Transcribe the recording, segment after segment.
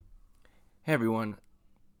Hey everyone,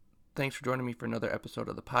 thanks for joining me for another episode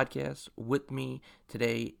of the podcast. With me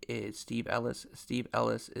today is Steve Ellis. Steve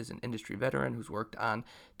Ellis is an industry veteran who's worked on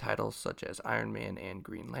titles such as Iron Man and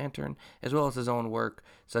Green Lantern, as well as his own work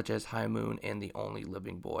such as High Moon and The Only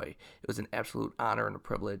Living Boy. It was an absolute honor and a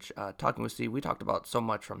privilege talking with Steve. We talked about so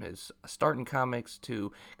much from his start in comics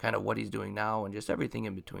to kind of what he's doing now and just everything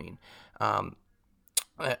in between.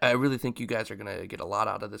 I really think you guys are going to get a lot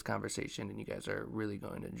out of this conversation, and you guys are really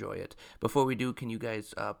going to enjoy it. Before we do, can you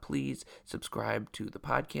guys please subscribe to the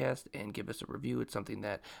podcast and give us a review? It's something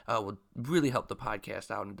that will really help the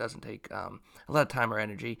podcast out, and it doesn't take a lot of time or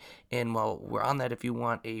energy. And while we're on that, if you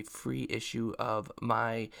want a free issue of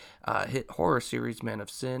my hit horror series, Man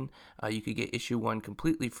of Sin, you could get issue 1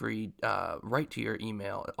 completely free right to your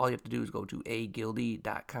email. All you have to do is go to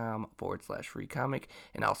agildy.com/free comic,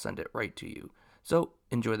 and I'll send it right to you. So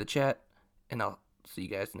enjoy the chat, and I'll see you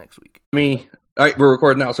guys next week. All right, we're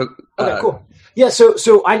recording now. So okay, cool. Yeah,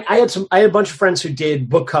 so I had a bunch of friends who did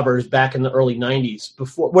book covers back in the early '90s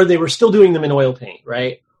before, where they were still doing them in oil paint,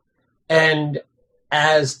 right? And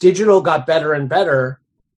as digital got better and better,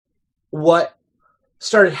 what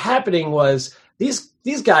started happening was these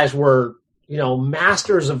guys were,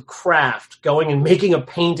 masters of craft, going and making a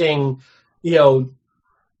painting,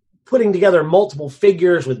 putting together multiple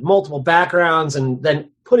figures with multiple backgrounds and then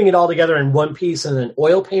putting it all together in one piece and then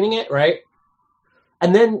oil painting it, right?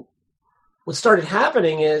 And then what started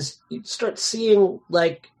happening is you start seeing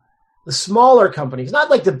like the smaller companies, not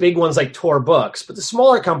like the big ones like Tor Books, but the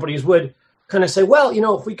smaller companies would kind of say, well,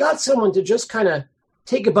 if we got someone to just kind of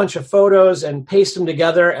take a bunch of photos and paste them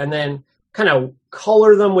together and then kind of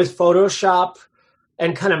color them with Photoshop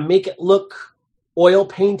and kind of make it look oil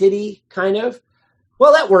painted-y kind of,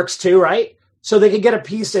 well, that works too, right? So they could get a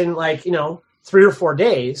piece in 3 or 4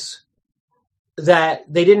 days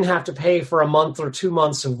that they didn't have to pay for a month or 2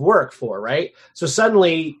 months of work for, right? So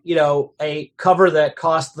suddenly, a cover that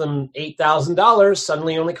cost them $8,000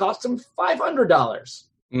 suddenly only cost them $500.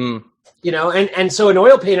 And so an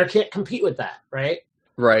oil painter can't compete with that, right?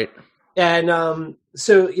 Right. And it's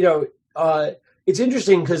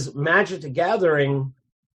interesting because Magic the Gathering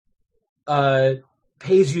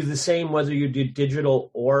pays you the same whether you do digital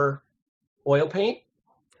or oil paint.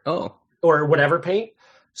 Oh. Or whatever paint.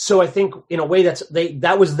 So I think in a way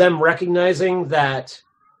that was them recognizing that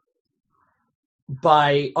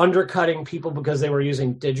by undercutting people because they were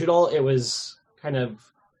using digital, it was kind of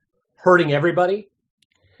hurting everybody.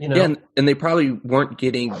 Yeah, and they probably weren't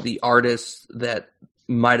getting the artists that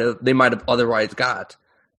they might have otherwise got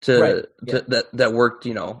that worked,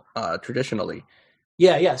 traditionally.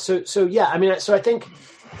 Yeah. So I think,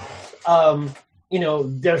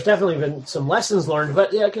 there's definitely been some lessons learned,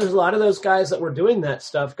 but yeah, because a lot of those guys that were doing that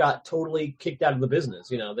stuff got totally kicked out of the business.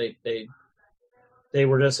 They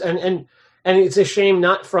were just, and it's a shame,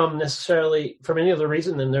 not from necessarily from any other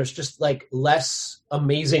reason than there's just like less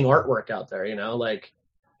amazing artwork out there,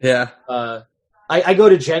 Yeah. I go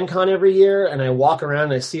to Gen Con every year and I walk around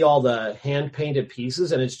and I see all the hand painted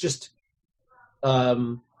pieces, and it's just,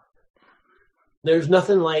 there's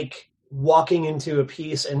nothing like walking into a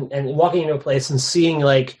piece and walking into a place and seeing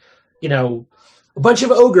a bunch of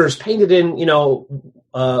ogres painted in,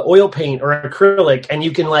 oil paint or acrylic, and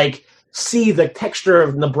you can see the texture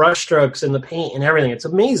of the brush strokes and the paint and everything. It's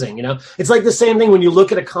amazing. It's like the same thing when you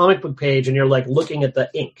look at a comic book page and you're looking at the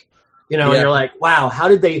ink, and you're like, wow, how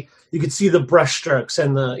did you could see the brush strokes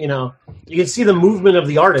and you can see the movement of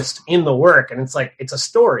the artist in the work. And it's like, it's a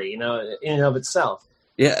story, in and of itself.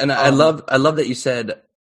 Yeah, and I love that you said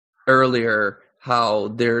earlier how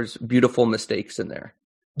there's beautiful mistakes in there.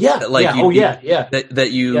 Yeah, that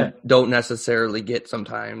you don't necessarily get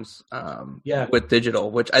sometimes. With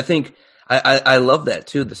digital, which I think I love that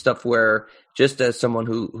too. The stuff where just as someone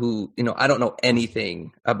who I don't know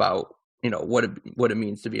anything about what it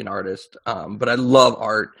means to be an artist, but I love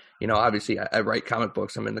art. Obviously I write comic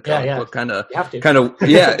books. I'm in the comic book kind of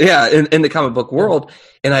in the comic book world,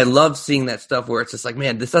 and I love seeing that stuff where it's just like,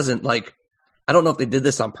 man, this doesn't I don't know if they did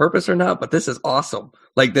this on purpose or not, but this is awesome.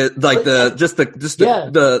 And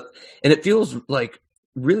it feels like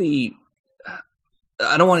really,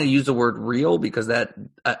 I don't want to use the word real because that,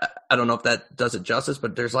 I don't know if that does it justice,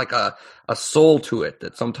 but there's like a soul to it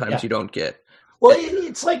that sometimes you don't get. Well,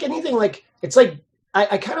 it's like anything,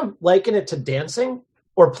 I kind of liken it to dancing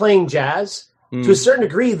or playing jazz. To a certain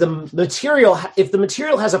degree, if the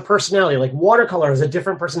material has a personality, like watercolor has a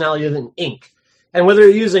different personality than ink. And whether you're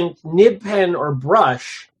using nib pen or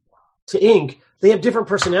brush to ink, they have different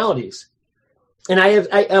personalities. And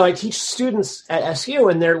I teach students at SU,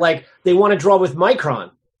 and they're like, they want to draw with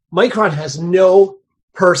Micron. Micron has no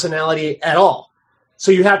personality at all.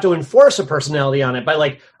 So you have to enforce a personality on it by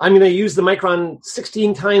like, I'm going to use the micron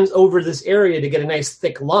 16 times over this area to get a nice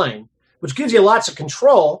thick line, which gives you lots of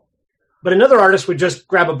control. But another artist would just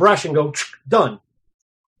grab a brush and go, done.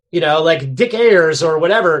 You know, like Dick Ayers or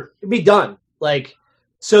whatever, it'd be done. Like,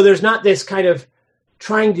 so there's not this kind of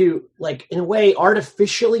trying to, like, in a way,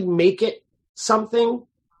 artificially make it something.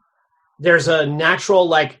 There's a natural,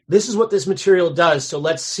 like, this is what this material does, so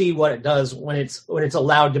let's see what it does when it's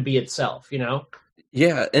allowed to be itself, you know?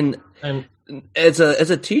 Yeah, and as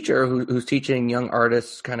a teacher who's teaching young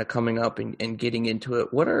artists kind of coming up and getting into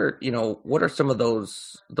it, what are some of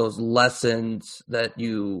those lessons that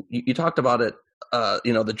you talked about it,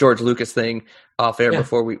 the George Lucas thing off air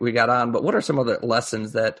before we got on, but what are some other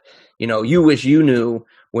lessons that, you wish you knew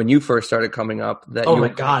when you first started coming up that my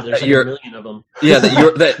God, there's like a million of them. Yeah,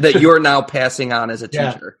 that you're now passing on as a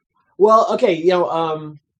teacher. Well, okay,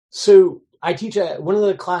 so I teach one of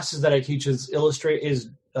the classes that I teach is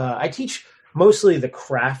I teach mostly the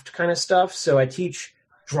craft kind of stuff. So I teach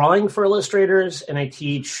drawing for illustrators and I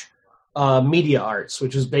teach media arts,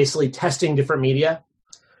 which is basically testing different media.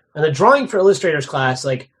 And the drawing for illustrators class,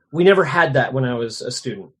 like, we never had that when I was a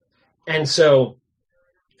student. And so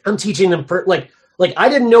I'm teaching them like I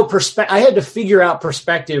didn't know perspective. I had to figure out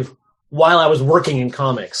perspective while I was working in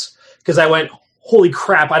comics because I went, holy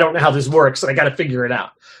crap, I don't know how this works. And I got to figure it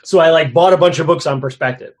out. So I like bought a bunch of books on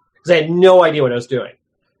perspective because I had no idea what I was doing.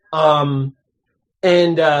 I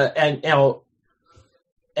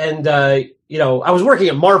was working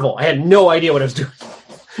at Marvel. I had no idea what I was doing.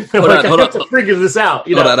 I have to figure this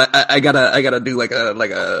out. Hold on, I gotta do like a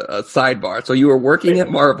sidebar. So you were working at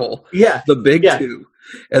Marvel, the big two,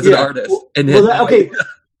 as an artist, and then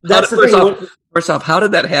that's the thing. First off, how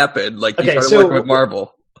did that happen? Like you started working with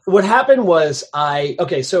Marvel. What happened was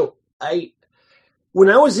when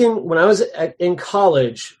I was in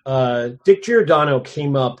college, Dick Giordano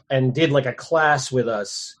came up and did like a class with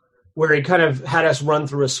us where he kind of had us run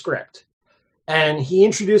through a script. And he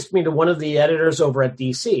introduced me to one of the editors over at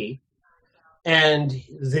DC, and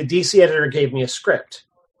the DC editor gave me a script.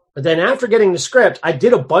 But then after getting the script, I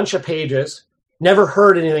did a bunch of pages, never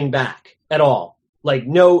heard anything back at all. Like,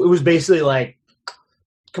 no, it was basically like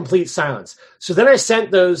complete silence. So then I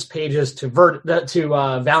sent those pages to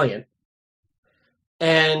Valiant,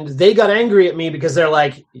 and they got angry at me because they're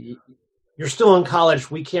like, you're still in college.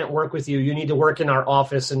 We can't work with you. You need to work in our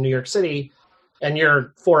office in New York City, and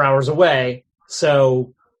you're 4 hours away.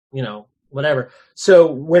 So, whatever. So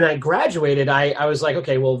when I graduated, I was like,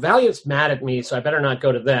 okay, well, Valiant's mad at me, so I better not go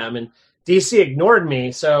to them. And DC ignored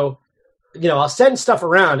me. So, I'll send stuff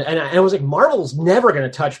around. And I was like, Marvel's never going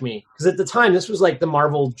to touch me. Because at the time, this was like the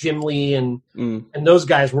Marvel Jim Lee and those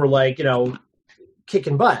guys were like,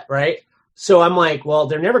 kicking butt, right? So I'm like, well,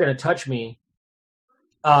 they're never going to touch me.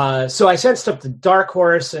 So I sent stuff to Dark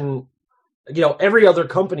Horse and, every other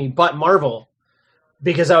company but Marvel.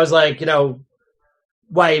 Because I was like,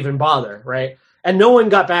 why even bother, right? And no one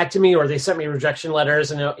got back to me, or they sent me rejection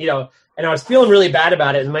letters, and and I was feeling really bad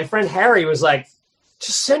about it. And my friend Harry was like,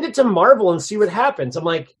 just send it to Marvel and see what happens. I'm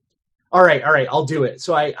like, all right, I'll do it.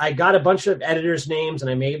 So I got a bunch of editors' names,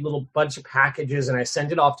 and I made a little bunch of packages, and I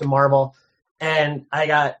sent it off to Marvel. And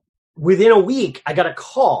within a week, I got a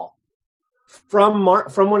call from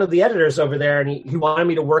one of the editors over there, and he wanted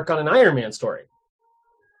me to work on an Iron Man story.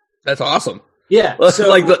 That's awesome. Yeah, so,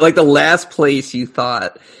 like the last place you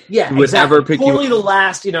thought would ever pick totally you up. The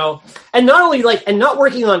last, and not only and not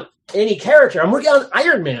working on any character, I'm working on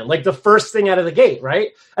Iron Man, like the first thing out of the gate,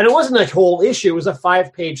 right? And it wasn't a whole issue; it was a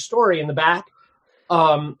 5-page story in the back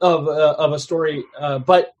of a story,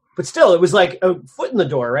 but still, it was like a foot in the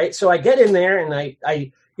door, right? So I get in there, and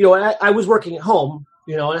I was working at home,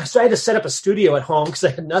 and so I had to set up a studio at home because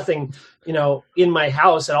I had nothing, in my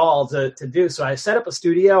house at all to do. So I set up a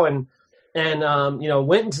studio and went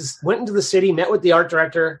into the city, met with the art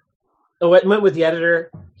director, met with the editor.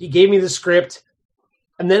 He gave me the script,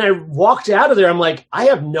 and then I walked out of there. I'm like, I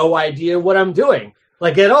have no idea what I'm doing,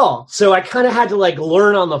 like, at all. So I kind of had to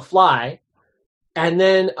learn on the fly, and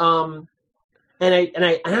then I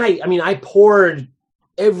poured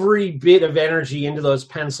every bit of energy into those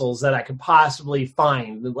pencils that I could possibly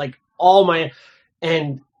find, like all my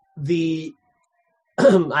and the.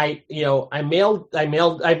 I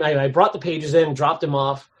brought the pages in, dropped them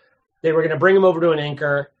off. They were going to bring them over to an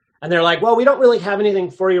inker, and they're like, well, we don't really have anything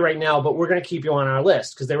for you right now, but we're going to keep you on our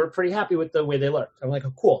list, because they were pretty happy with the way they looked. I'm like,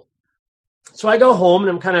 oh, cool. So I go home,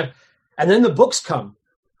 and and then the books come.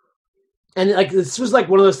 And this was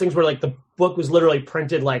one of those things where the book was literally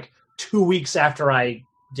printed 2 weeks after I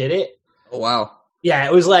did it. Oh, wow. Yeah,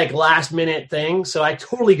 it was last minute thing. So I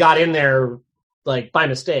totally got in there by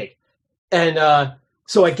mistake. And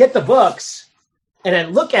So I get the books and I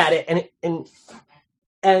look at it,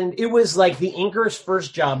 and it was like the inker's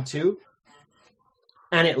first job too.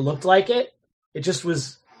 And it looked like it. It just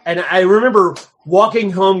was. And I remember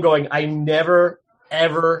walking home going, I'm never,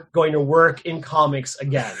 ever going to work in comics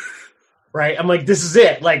again. Right? I'm like, this is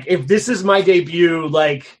it. Like, if this is my debut,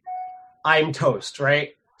 like, I'm toast,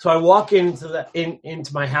 right? So I walk into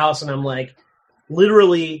into my house and I'm like,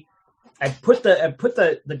 literally, I put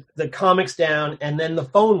the comics down, and then the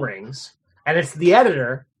phone rings, and it's the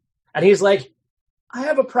editor, and he's like, I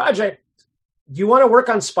have a project. Do you want to work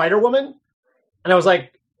on Spider-Woman? And I was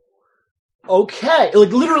like, okay. Like,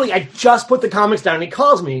 literally, I just put the comics down, and he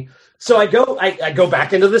calls me. So I go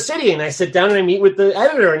back into the city, and I sit down and I meet with the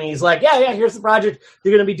editor, and he's like, yeah, here's the project.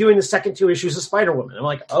 You're going to be doing the second 2 issues of Spider-Woman. I'm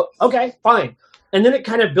like, oh, okay, fine. And then it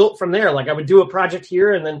kind of built from there. Like, I would do a project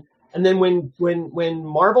here, and then when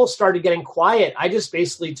Marvel started getting quiet, I just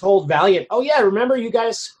basically told Valiant, oh yeah, remember you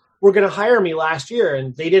guys were going to hire me last year,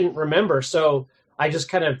 and they didn't remember. So I just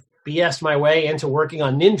kind of BS'd my way into working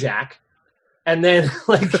on Ninjak. And then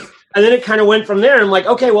it kind of went from there. I'm like,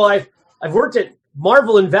 okay, well, I've worked at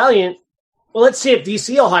Marvel and Valiant. Well, let's see if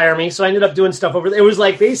DC will hire me. So I ended up doing stuff over there. It was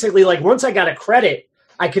like, basically, like, once I got a credit,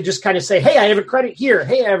 I could just kind of say, hey, I have a credit here.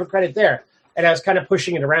 Hey, I have a credit there. And I was kind of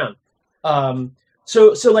pushing it around.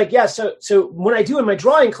 So when I do in my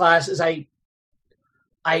drawing class is I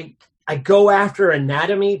go after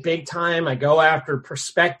anatomy big time. I go after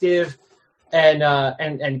perspective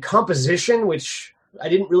and composition, which I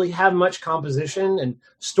didn't really have much composition, and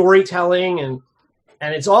storytelling, and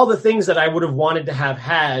it's all the things that I would have wanted to have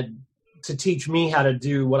had to teach me how to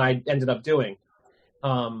do what I ended up doing.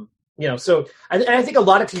 So I think a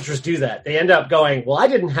lot of teachers do that. They end up going, well, I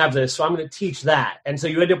didn't have this, so I'm going to teach that. And so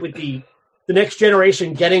you end up with the next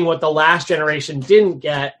generation getting what the last generation didn't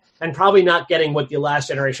get, and probably not getting what the last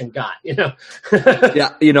generation got, Yeah.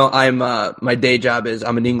 I'm, my day job is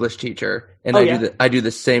I'm an English teacher, and I do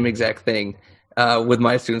the same exact thing. With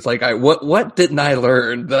my students, like, what didn't I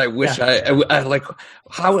learn that I wish I like,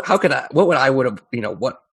 how could I, what would I would have,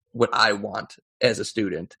 what would I want as a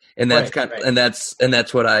student? And that's and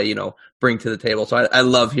that's what I, bring to the table. So I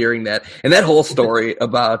love hearing that. And that whole story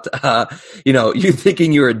about, you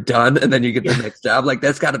thinking you were done and then you get the next job. Like,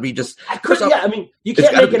 that's gotta be just, you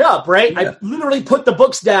can't make it up, right? Yeah. I literally put the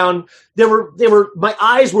books down. My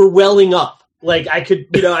eyes were welling up. Like, I could,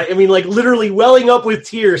 like, literally welling up with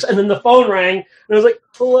tears. And then the phone rang, and I was like,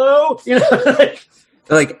 hello?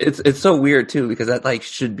 Like, it's so weird, too, because that, like,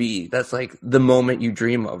 that's, like, the moment you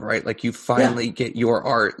dream of, right? Like, you finally get your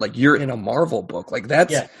art. Like, you're in a Marvel book. Like,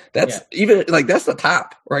 that's even, like, that's the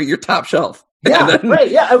top, right? Your top shelf. Yeah,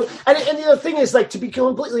 right, yeah. And the other thing is, like, to be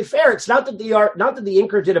completely fair, it's not that the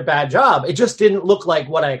inker did a bad job. It just didn't look like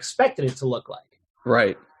what I expected it to look like.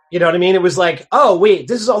 Right. You know what I mean? It was like, oh, wait,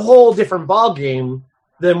 this is a whole different ball game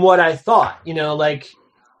than what I thought. Like,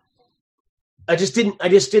 I just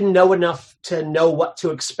didn't know enough to know what to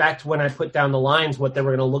expect when I put down the lines, what they were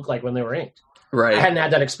going to look like when they were inked. Right. I hadn't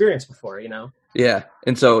had that experience before, Yeah.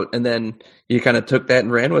 And then you kind of took that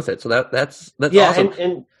and ran with it. So that's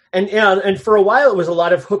awesome. And for a while it was a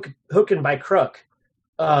lot of hook and by crook.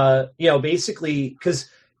 Basically because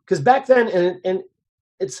back then, and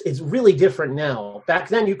it's really different now. Back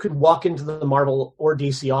then, you could walk into the Marvel or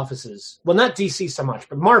DC offices. Well, not DC so much,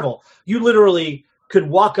 but Marvel. You literally could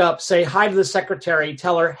walk up, say hi to the secretary,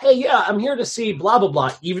 tell her, hey, yeah, I'm here to see blah, blah,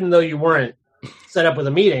 blah, even though you weren't set up with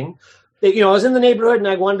a meeting. I was in the neighborhood, and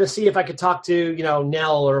I wanted to see if I could talk to,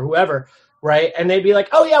 Nell or whoever, right? And they'd be like,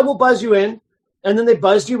 oh, yeah, we'll buzz you in. And then they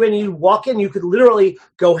buzzed you in, and you walk in, you could literally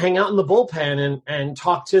go hang out in the bullpen and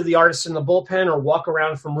talk to the artists in the bullpen, or walk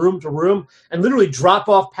around from room to room and literally drop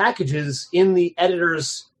off packages in the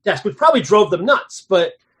editor's desk, which probably drove them nuts.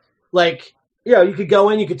 But, like, you could go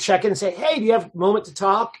in, you could check in and say, hey, do you have a moment to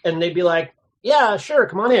talk? And they'd be like, yeah, sure,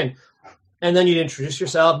 come on in. And then you'd introduce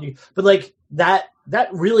yourself. But, like, that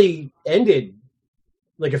really ended,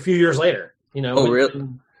 like, a few years later, Oh, really?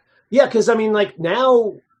 Yeah, because, like,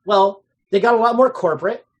 now, well, they got a lot more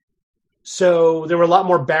corporate, so there were a lot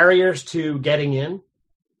more barriers to getting in.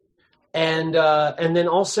 And then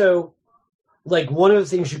also, like, one of the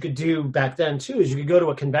things you could do back then, too, is you could go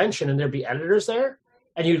to a convention and there'd be editors there,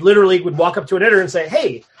 and you literally would walk up to an editor and say,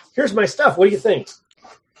 hey, here's my stuff. What do you think?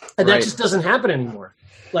 And that just doesn't happen anymore.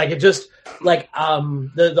 Like, it just, like,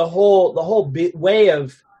 the whole way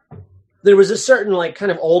of, there was a certain, like, kind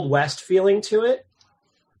of Old West feeling to it,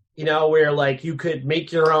 where, like, you could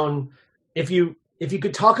make your own. If you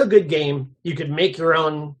could talk a good game, you could make your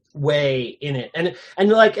own way in it. And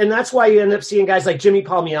that's why you end up seeing guys like Jimmy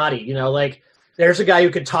Palmiotti, like, there's a guy who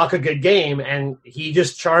could talk a good game, and he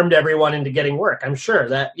just charmed everyone into getting work. I'm sure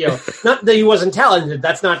that, not that he wasn't talented.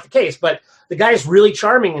 That's not the case, but the guy is really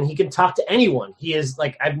charming, and he can talk to anyone. He is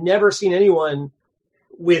like, I've never seen anyone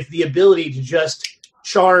with the ability to just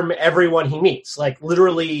charm everyone he meets. Like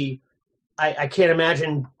literally, I can't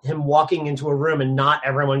imagine him walking into a room and not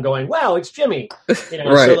everyone going, "Wow, it's Jimmy."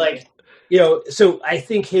 Right. So so I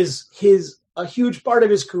think a huge part of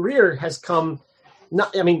his career has come.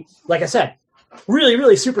 Like I said, really,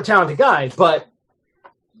 really super talented guy, but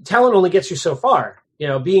talent only gets you so far.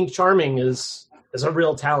 Being charming is a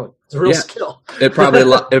real talent. It's a real skill. It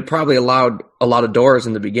probably allowed a lot of doors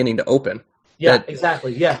in the beginning to open. Yeah,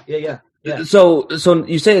 exactly. Yeah. So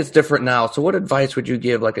you say it's different now. So what advice would you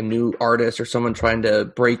give like a new artist or someone trying to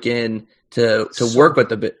break in to work at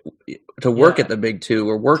the big two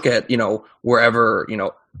or work at, wherever,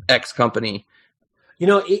 X company?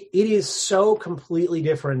 It is so completely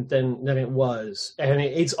different than it was. And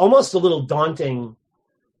it's almost a little daunting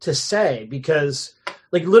to say because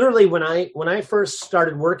like literally when I first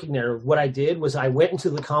started working there, what I did was I went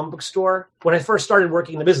into the comic book store when I first started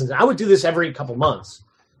working in the business. I would do this every couple months.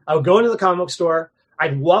 I would go into the comic book store.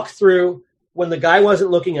 I'd walk through when the guy wasn't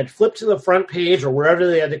looking. I'd flip to the front page or wherever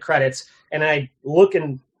they had the credits, and I'd look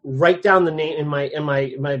and write down the name in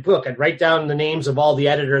my book. I'd write down the names of all the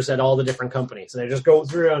editors at all the different companies, and I just go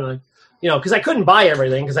through and because I couldn't buy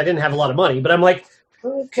everything because I didn't have a lot of money. But I'm like,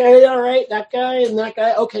 okay, all right, that guy and that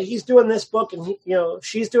guy. Okay, he's doing this book, and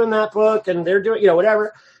she's doing that book, and they're doing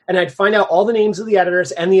whatever. And I'd find out all the names of the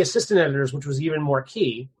editors and the assistant editors, which was even more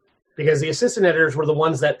key. Because the assistant editors were the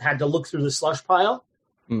ones that had to look through the slush pile,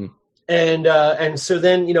 and so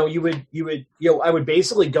then I would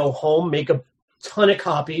basically go home, make a ton of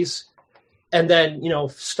copies, and then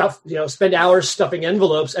spend hours stuffing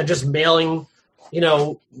envelopes and just mailing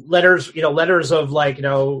letters of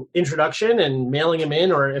introduction and mailing them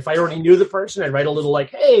in. Or if I already knew the person, I'd write a little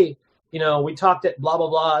like, hey, we talked at blah blah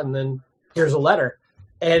blah, and then here's a letter.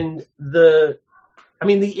 And the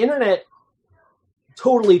internet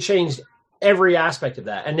totally changed every aspect of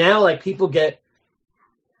that. And now like people get,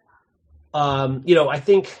 I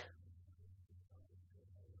think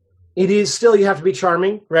it is still, you have to be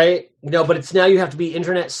charming, right? But it's now you have to be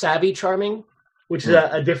internet savvy charming, which is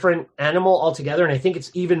a different animal altogether. And I think it's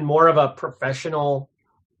even more of a professional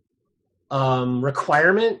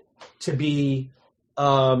requirement to be,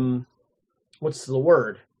 what's the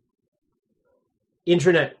word?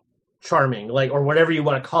 Internet charming, like, or whatever you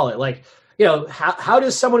want to call it. Like, how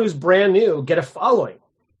does someone who's brand new get a following?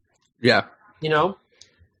 Yeah.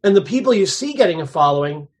 And the people you see getting a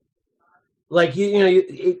following, like,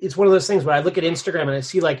 it's one of those things where I look at Instagram and I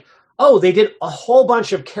see like, oh, they did a whole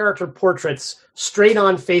bunch of character portraits straight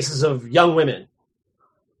on faces of young women,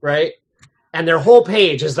 right? And their whole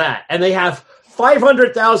page is that. And they have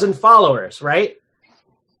 500,000 followers, right?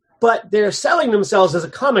 But they're selling themselves as a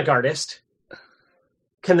comic artist.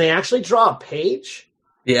 Can they actually draw a page?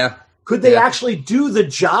 Yeah. Could they actually do the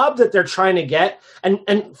job that they're trying to get?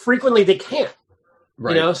 And frequently they can't,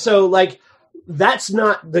 right. So like, that's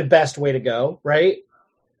not the best way to go. Right.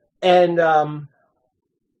 And,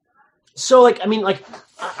 so like,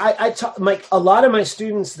 I talk, like a lot of my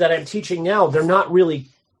students that I'm teaching now, they're not really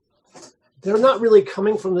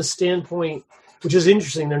coming from the standpoint, which is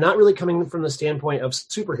interesting. They're not really coming from the standpoint of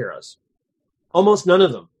superheroes. Almost none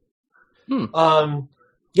of them.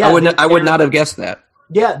 Yeah. I would not have guessed that.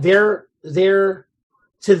 Yeah, they're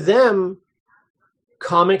to them,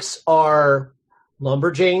 comics are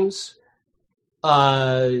Lumberjanes,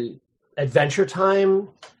 Adventure Time,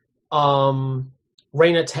 Raina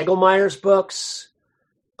Tegelmeyer's books,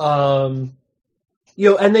 and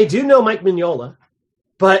they do know Mike Mignola,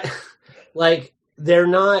 but like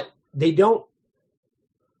they don't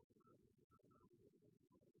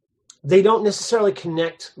necessarily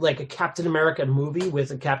connect like a Captain America movie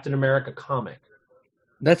with a Captain America comic.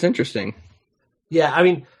 That's interesting. Yeah,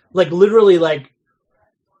 like literally, like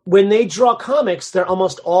when they draw comics, they're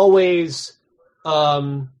almost always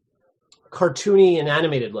cartoony and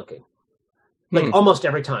animated looking, like almost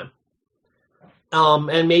every time,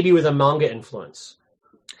 and maybe with a manga influence.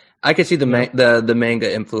 I could see the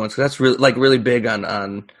manga influence. That's really big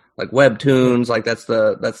on like webtoons. Like that's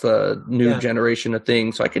the new generation of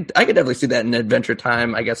things. So I could definitely see that in Adventure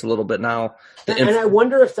Time. I guess a little bit now. And I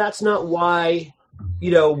wonder if that's not why.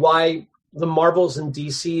 Why the Marvels and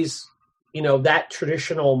DCs, that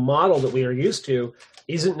traditional model that we are used to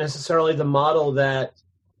isn't necessarily the model that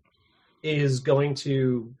is going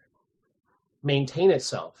to maintain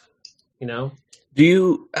itself, Do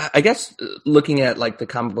you, I guess, looking at like the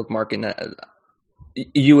comic book market,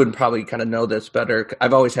 you would probably kind of know this better.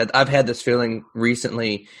 I've had this feeling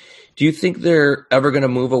recently. Do you think they're ever going to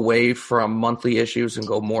move away from monthly issues and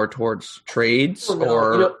go more towards trades,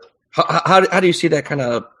 or how do you see that kind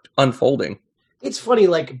of unfolding? It's funny,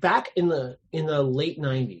 like back in the late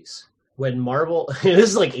 '90s when Marvel,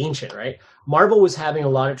 this is like ancient, right? Marvel was having a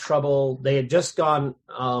lot of trouble. They had just gone,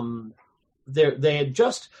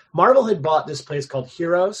 Marvel had bought this place called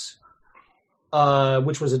Heroes,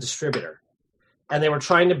 which was a distributor. And they were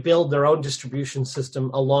trying to build their own distribution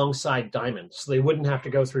system alongside Diamond, so they wouldn't have to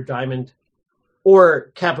go through Diamond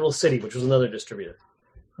or Capital City, which was another distributor.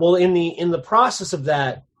 Well, in the process of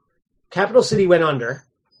that, Capital City went under,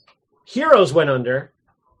 Heroes went under,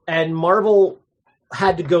 and Marvel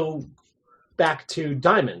had to go back to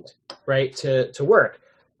Diamond, right, to work.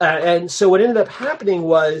 And so what ended up happening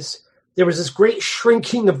was there was this great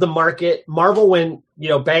shrinking of the market. Marvel went,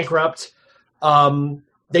 bankrupt.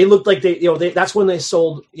 They looked like that's when they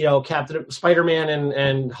sold, Captain Spider-Man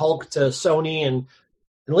and Hulk to Sony. And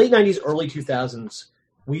in the late 90s, early 2000s,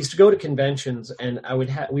 we used to go to conventions, and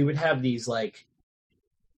we would have these like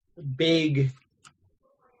big,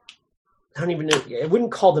 I don't even know, I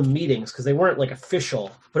wouldn't call them meetings because they weren't like official,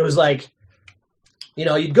 but it was like,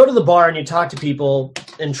 you'd go to the bar and you'd talk to people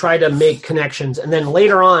and try to make connections. And then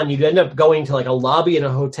later on, you'd end up going to like a lobby in a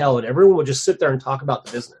hotel, and everyone would just sit there and talk about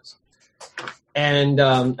the business. And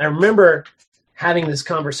I remember having this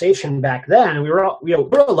conversation back then, and we were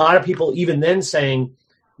a lot of people even then saying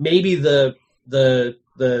maybe the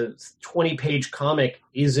 20-page comic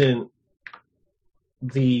isn't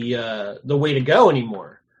the way to go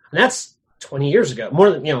anymore. And that's 20 years ago. More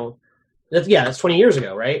than that's 20 years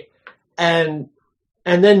ago, right? And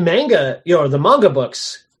then manga, the manga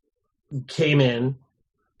books came in,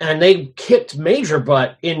 and they kicked major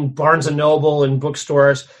butt in Barnes and Noble and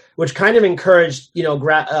bookstores, which kind of encouraged,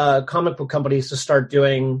 comic book companies to start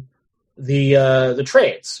doing the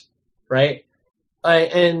trades, right?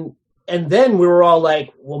 And then we were all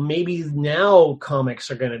like, well, maybe now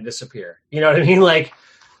comics are going to disappear. You know what I mean? Like,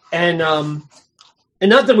 and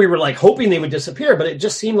not that we were like hoping they would disappear, but it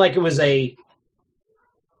just seemed like it was an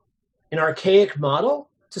archaic model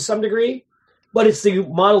to some degree, but it's the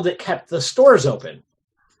model that kept the stores open,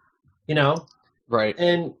 Right.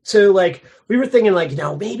 And so, like, we were thinking, like,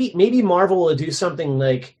 maybe Marvel will do something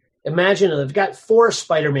like, imagine they've got 4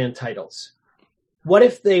 Spider-Man titles. What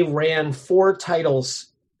if they ran 4 titles,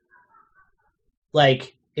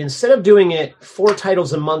 like, instead of doing it 4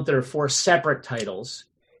 titles a month or 4 separate titles,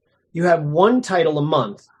 you have 1 title a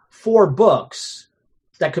month, 4 books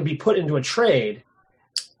that could be put into a trade,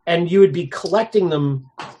 and you would be collecting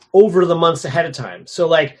them over the months ahead of time. So,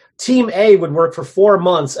 like, Team A would work for 4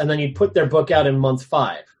 months, and then you'd put their book out in month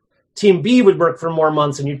 5. Team B would work for more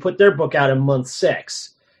months, and you'd put their book out in month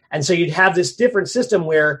 6. And so you'd have this different system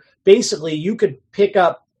where basically you could pick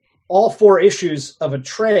up all 4 issues of a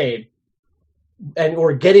trade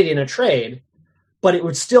or get it in a trade, but it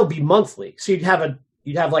would still be monthly. So you'd have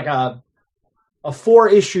like a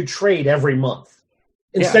 4-issue trade every month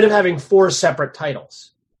instead of having 4 separate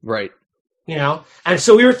titles. Right. And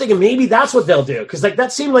so we were thinking maybe that's what they'll do, because like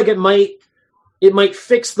that seemed like it might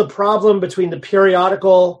fix the problem between the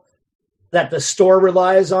periodical that the store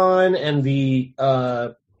relies on and the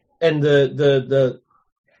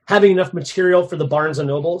having enough material for the Barnes and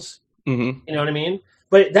Nobles. Mm-hmm. You know what I mean?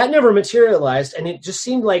 But that never materialized, and it just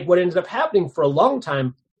seemed like what ended up happening for a long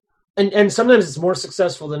time. And sometimes it's more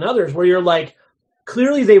successful than others, where you're like,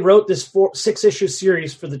 clearly they wrote this 6-issue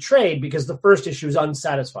series for the trade because the first issue is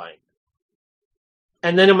unsatisfying.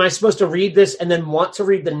 And then am I supposed to read this and then want to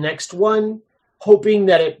read the next one, hoping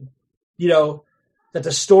that it, that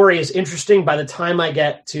the story is interesting by the time I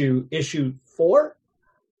get to issue 4?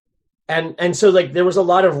 And so like there was a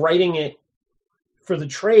lot of writing it for the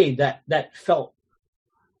trade that felt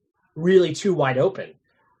really too wide open.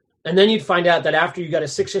 And then you'd find out that after you got a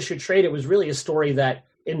 6-issue trade, it was really a story that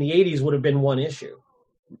in the 80s would have been 1 issue.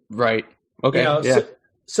 Right. Okay. Yeah.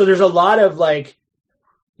 So there's a lot of like,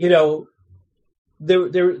 there's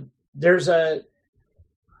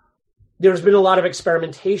been a lot of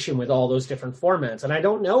experimentation with all those different formats, and I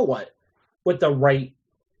don't know what the right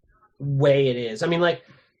way it is. I mean,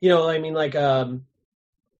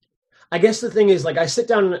 I guess the thing is, like, I sit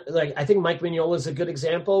down, like, I think Mike Mignola is a good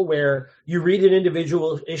example where you read an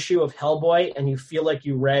individual issue of Hellboy and you feel like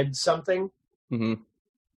you read something. Mm-hmm.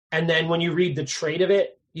 And then when you read the trade of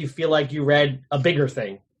it, you feel like you read a bigger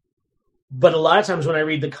thing. But a lot of times when I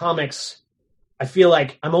read the comics, I feel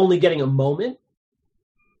like I'm only getting a moment,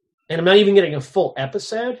 and I'm not even getting a full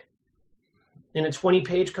episode in a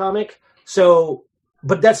 20-page comic. So,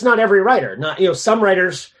 but that's not every writer. Not, some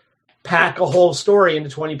writers pack a whole story into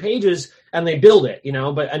 20 pages and they build it,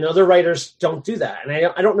 but other writers don't do that. And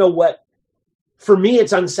I don't know what, for me,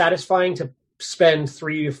 it's unsatisfying to spend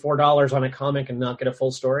 $3 or $4 on a comic and not get a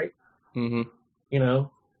full story, or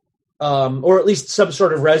at least some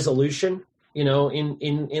sort of resolution,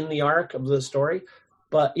 in the arc of the story.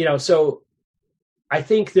 But, so I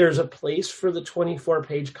think there's a place for the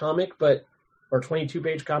 24-page comic, or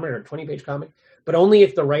 22-page comic or 20-page comic, but only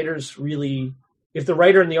if the writer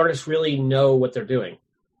and the artist really know what they're doing,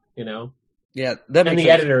 Yeah, that makes and the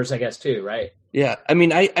sense. editors, I guess, too, right? Yeah, I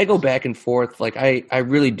mean, I go back and forth. Like, I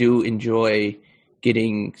really do enjoy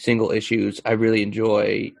getting single issues. I really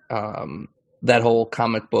enjoy that whole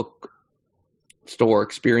comic book store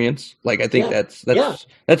experience. Like, I think that's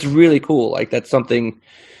really cool. Like, that's something.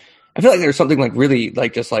 I feel like there's something like really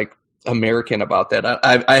like just like American about that.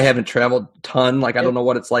 I haven't traveled a ton. Like, I don't know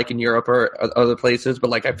what it's like in Europe or other places, but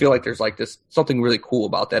like I feel like there's like this something really cool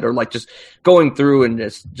about that, or like just going through and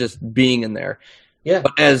just being in there. Yeah.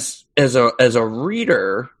 But as a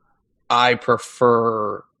reader, I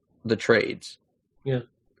prefer the trades. Yeah.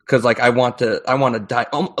 Because like I want to die.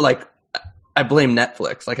 Like I blame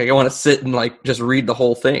Netflix. Like I want to sit and like just read the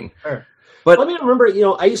whole thing. Sure. But I remember,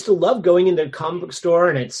 I used to love going into a comic book store,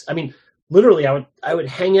 and literally I would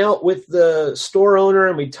hang out with the store owner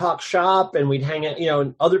and we'd talk shop and we'd hang out,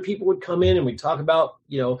 and other people would come in and we'd talk about,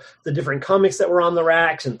 the different comics that were on the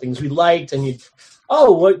racks and things we liked. And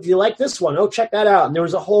what do you like this one? Oh, check that out. And there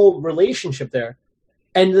was a whole relationship there.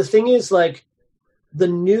 And the thing is, like, the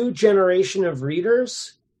new generation of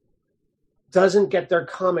readers doesn't get their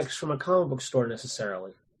comics from a comic book store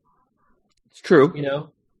necessarily. it's true.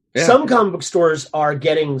 Yeah. Some comic book stores are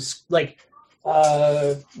getting like,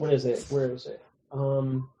 what is it? Where is it?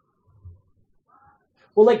 Well,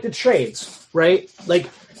 like the trades, right? Like,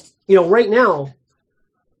 right now,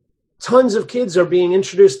 tons of kids are being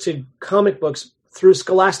introduced to comic books through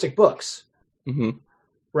Scholastic Books,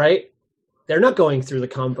 right? They're not going through the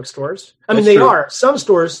comic book stores. I mean, they are. Some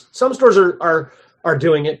stores are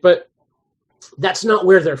doing it, but that's not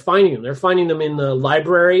where they're finding them. They're finding them in the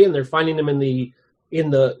library, and they're finding them in the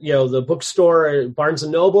the bookstore or Barnes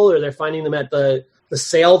and Noble, or they're finding them at the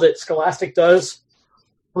sale that Scholastic does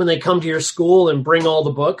when they come to your school and bring all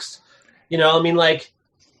the books. Like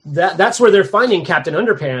that's where they're finding Captain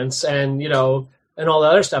Underpants and all the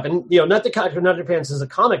other stuff. And not that Captain Underpants is a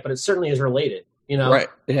comic, but it certainly is related. Right?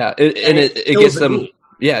 Yeah, it gets them.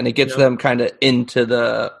 Yeah, and it gets them kind of into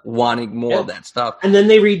the wanting more of that stuff. And then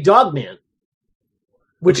they read Dogman,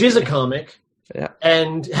 which is a comic. Yeah.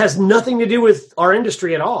 And has nothing to do with our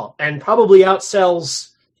industry at all, and probably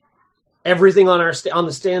outsells everything on on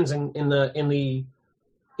the stands in the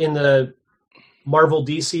Marvel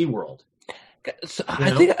DC world. So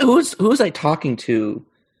I think who was I talking to?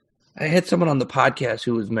 I had someone on the podcast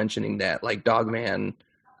who was mentioning that like Dogman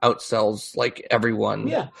outsells like everyone.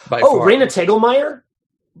 Yeah. By far. Raina Tegelmeier.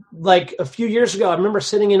 Like a few years ago, I remember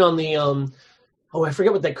sitting in on the I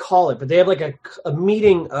forget what they call it, but they have like a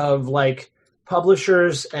meeting of like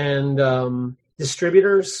publishers and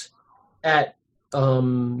distributors at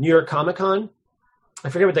New York Comic Con. I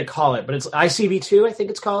forget what they call it, but it's ICV2, I think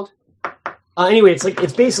it's called. Anyway,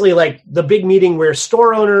 it's basically like the big meeting where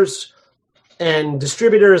store owners and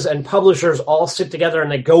distributors and publishers all sit together and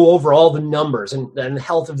they go over all the numbers and the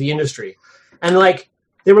health of the industry. And like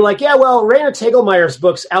they were like, yeah, well, Raina Tegelmeier's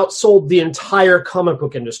books outsold the entire comic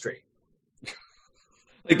book industry.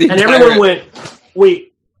 Everyone went,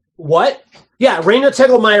 wait, what? Yeah, Raina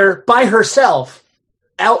Tegelmeier by herself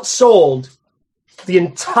outsold the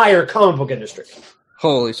entire comic book industry.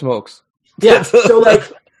 Holy smokes! Yeah, so like,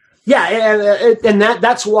 yeah, and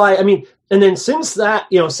that's why. I mean, and then since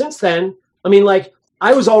then, I mean, like,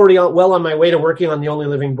 I was already on my way to working on The Only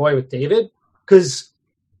Living Boy with David, because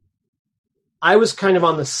I was kind of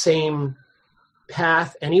on the same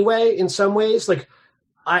path anyway. In some ways, like,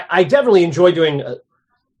 I definitely enjoy doing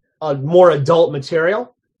a more adult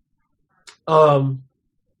material.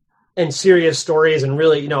 And serious stories, and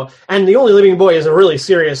really, and The Only Living Boy is a really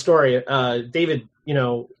serious story. David,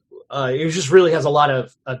 it just really has a lot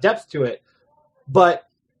of depth to it. But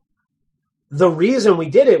the reason we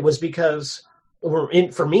did it was because,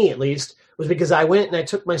 for me at least, was because I went and I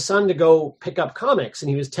took my son to go pick up comics, and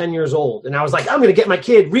he was 10 years old. And I was like, I'm going to get my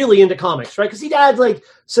kid really into comics, right? Because he'd had like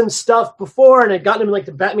some stuff before, and I'd gotten him like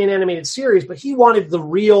the Batman animated series, but he wanted the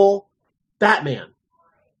real Batman.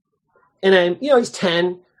 And he's 10,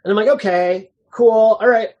 and I'm like, okay, cool. All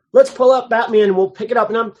right, let's pull up Batman and we'll pick it up.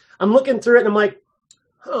 And I'm looking through it and I'm like,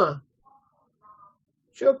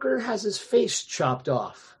 Joker has his face chopped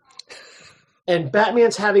off. And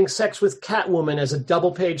Batman's having sex with Catwoman as a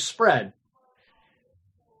double page spread.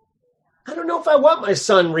 I don't know if I want my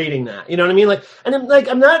son reading that. You know what I mean? Like, and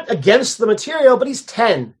I'm not against the material, but he's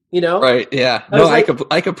 10. Right? Yeah. No,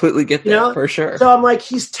 I completely get that for sure. So I'm like,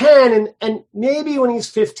 he's 10, and maybe when he's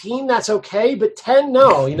 15, that's okay, but 10,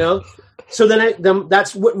 no. So then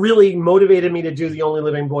that's what really motivated me to do The Only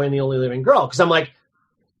Living Boy and The Only Living Girl, because I'm like,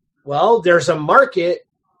 well, there's a market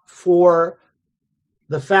for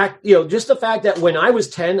the fact, just the fact that when I was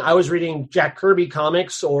 10, I was reading Jack Kirby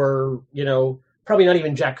comics, or, probably not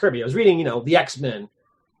even Jack Kirby. I was reading, the X-Men,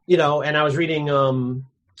 and I was reading,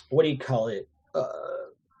 what do you call it?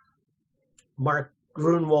 Mark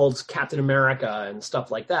Grunwald's Captain America and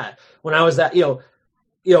stuff like that. When I was that,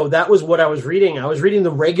 that was what I was reading. I was reading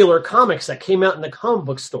the regular comics that came out in the comic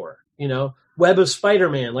book store, Web of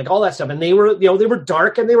Spider-Man, like all that stuff. And they were, they were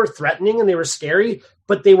dark and they were threatening and they were scary,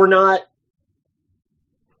 but they were not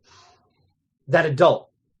that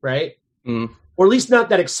adult, right? Mm. Or at least not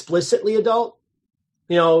that explicitly adult.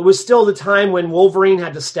 It was still the time when Wolverine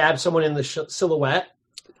had to stab someone in the silhouette.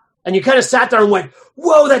 And you kind of sat there and went,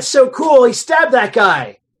 whoa, that's so cool. He stabbed that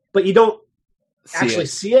guy. But you don't actually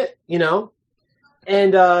see it,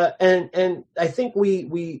 And I think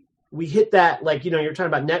we hit that, like, you're talking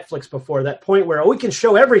about Netflix before, that point where we can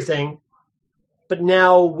show everything, but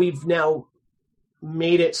now we've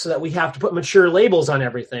made it so that we have to put mature labels on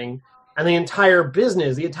everything. And the entire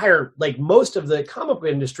business, most of the comic book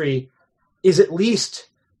industry is at least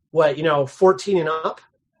 14 and up.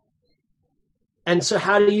 And so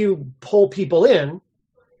how do you pull people in?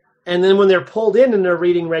 And then when they're pulled in and they're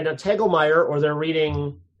reading Ragnar Tegelmeyer, or they're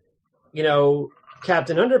reading,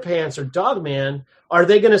 Captain Underpants or Dogman, are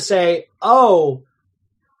they going to say, oh,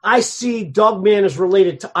 I see Dogman is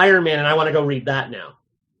related to Iron Man and I want to go read that now?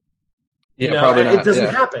 Yeah, probably not. It doesn't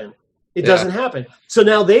happen. It doesn't happen. So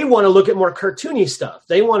now they want to look at more cartoony stuff.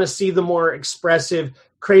 They want to see the more expressive,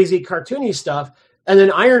 crazy, cartoony stuff. And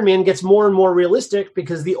then Iron Man gets more and more realistic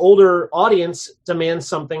because the older audience demands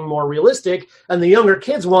something more realistic, and the younger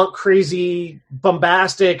kids want crazy,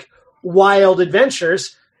 bombastic, wild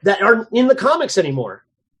adventures that aren't in the comics anymore.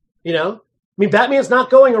 Batman's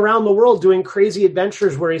not going around the world doing crazy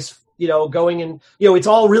adventures where he's, going and, it's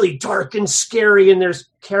all really dark and scary, and there's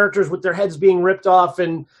characters with their heads being ripped off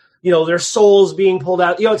and, their souls being pulled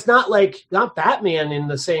out. It's not Batman in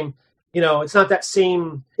the same, it's not that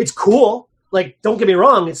same, it's cool. Like, don't get me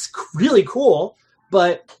wrong, it's really cool,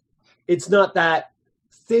 but it's not that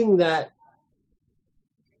thing that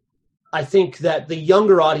I think that the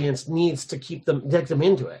younger audience needs to get them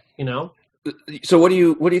into it, So what do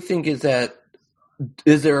you think is that?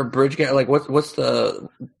 Is there a bridge gap? Like, what's the?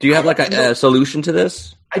 Do you have a solution to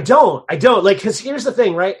this? I don't. Like, because here's the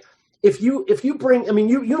thing, right? If you bring,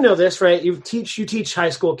 you know this, right? You teach high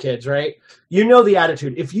school kids, right? You know the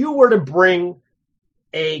attitude. If you were to bring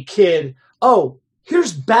a kid, oh,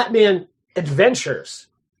 here's Batman Adventures.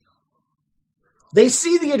 They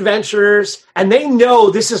see the adventures and they know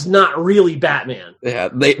this is not really Batman. Yeah,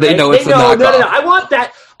 they know it's a knockoff. No.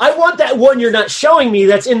 I want that one you're not showing me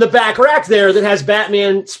that's in the back rack there that has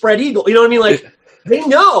Batman spread eagle. You know what I mean? Like, they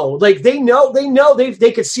know. Like, they know.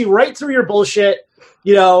 They could see right through your bullshit.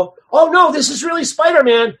 Oh no, this is really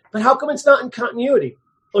Spider-Man, but how come it's not in continuity?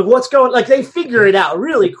 Like, what's going? Like, they figure it out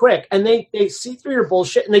really quick, and they see through your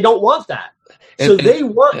bullshit, and they don't want that. So they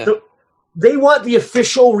want the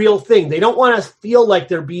official real thing. They don't want to feel like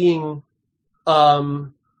they're being,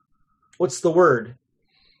 what's the word?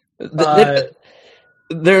 They're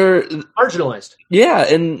marginalized. Yeah,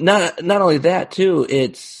 and not only that too.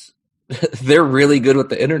 It's they're really good with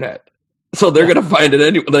the internet, so they're gonna find it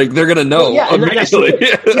anyway. Like, they're gonna know. Well, and that's true.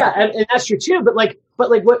 And that's true too. But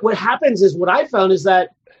what happens is, what I found is that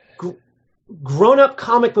grown-up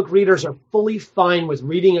comic book readers are fully fine with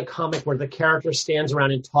reading a comic where the character stands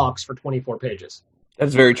around and talks for 24 pages.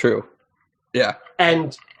 That's very true. Yeah.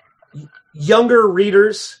 And younger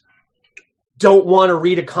readers don't want to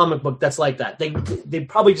read a comic book that's like that. They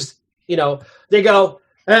probably just, they go,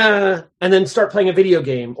 and then start playing a video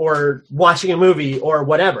game or watching a movie or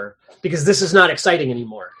whatever, because this is not exciting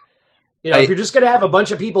anymore. If you're just going to have a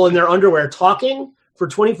bunch of people in their underwear talking for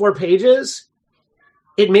 24 pages,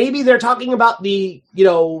 it may be they're talking about the,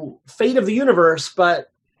 fate of the universe,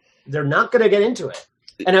 but they're not going to get into it.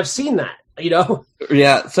 And I've seen that,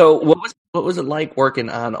 Yeah. So what was it like working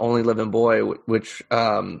on Only Living Boy, which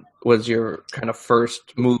was your kind of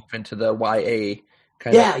first move into the YA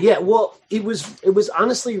kind of? Yeah. Well, it was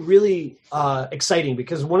honestly really exciting,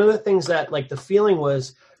 because one of the things that, like, the feeling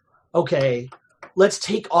was, okay, let's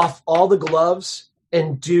take off all the gloves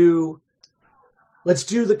and let's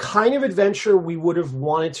do the kind of adventure we would have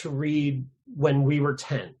wanted to read when we were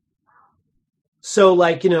 10. So,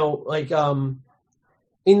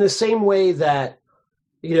 in the same way that,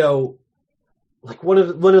 you know, like one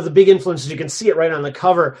of the big influences, you can see it right on the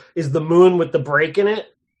cover, is the moon with the break in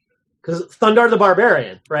it. Because Thundarr the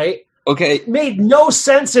Barbarian, right? Okay. It made no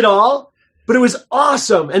sense at all, but it was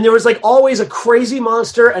awesome. And there was like always a crazy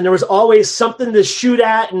monster, and there was always something to shoot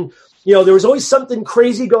at, and you know, there was always something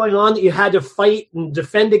crazy going on that you had to fight and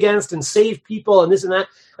defend against and save people and this and that.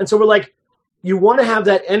 And so we're like, you want to have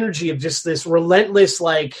that energy of just this relentless,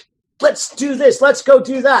 like, let's do this, let's go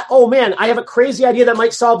do that. Oh man, I have a crazy idea that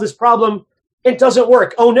might solve this problem. It doesn't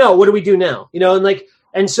work. Oh no, what do we do now? You know,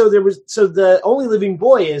 and so the Only Living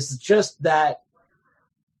Boy is just that.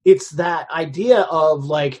 It's that idea of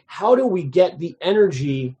like, how do we get the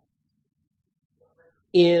energy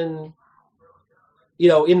in, you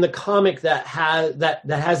know, in the comic that has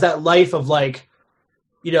that life of like,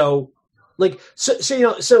 you know, like, so you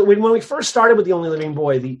know, so when we first started with the Only Living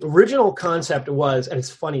Boy, the original concept was, and it's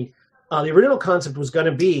funny, the original concept was going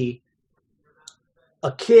to be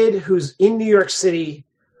a kid who's in New York City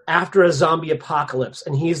after a zombie apocalypse,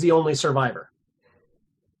 and he's the only survivor.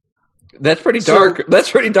 That's pretty dark. So,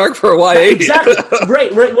 that's pretty dark for a YA. Exactly.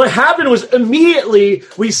 Right. What happened was immediately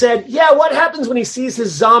we said, yeah, what happens when he sees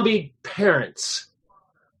his zombie parents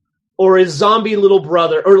or his zombie little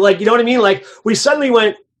brother, or like, you know what I mean? Like, we suddenly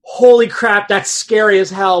went, holy crap, that's scary as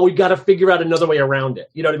hell. We've got to figure out another way around it.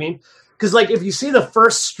 You know what I mean? Because like, if you see the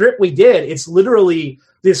first strip we did, it's literally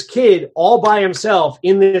this kid all by himself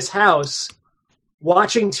in this house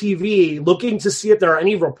watching TV, looking to see if there are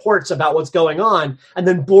any reports about what's going on, and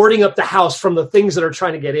then boarding up the house from the things that are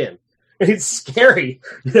trying to get in. And it's scary.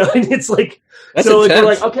 You know, and it's like, that's so intense.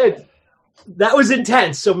 Like, we're like, okay, that was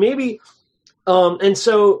intense. So maybe, and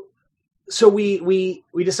so we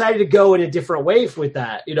decided to go in a different way with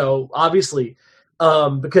that, you know, obviously,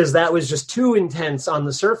 because that was just too intense on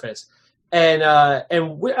the surface. And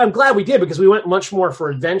I'm glad we did, because we went much more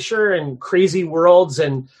for adventure and crazy worlds.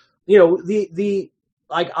 And, you know,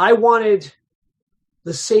 like, I wanted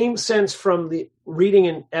the same sense from the reading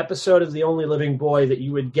an episode of The Only Living Boy that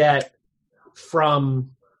you would get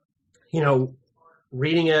from, you know,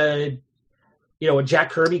 reading a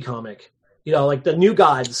Jack Kirby comic, you know, like the New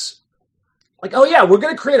Gods. Like, oh yeah, we're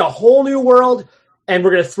going to create a whole new world and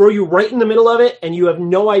we're going to throw you right in the middle of it, and you have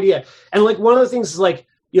no idea. And like, one of the things is like,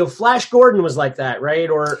 you know, Flash Gordon was like that, right?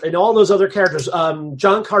 And all those other characters,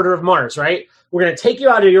 John Carter of Mars, right? We're going to take you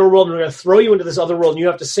out of your world and we're going to throw you into this other world, and you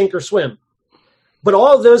have to sink or swim. But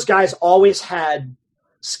all of those guys always had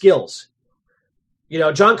skills. You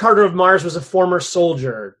know, John Carter of Mars was a former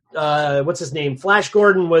soldier. What's his name? Flash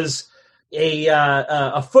Gordon was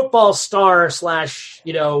a football star /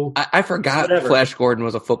 you know. I forgot whatever. Flash Gordon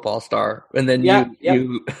was a football star, and then he was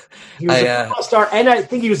a football star, and I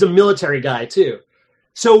think he was a military guy too.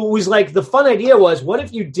 So it was like, the fun idea was, what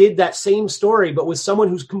if you did that same story but with someone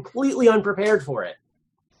who's completely unprepared for it?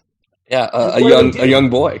 Yeah, a young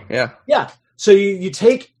boy. Yeah. Yeah. So you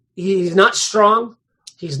take, he's not strong,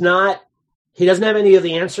 he doesn't have any of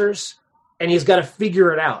the answers, and he's got to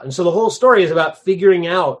figure it out. And so the whole story is about figuring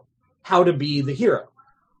out how to be the hero.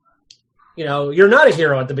 You know, you're not a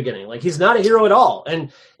hero at the beginning. Like, he's not a hero at all.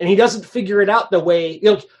 And he doesn't figure it out the way,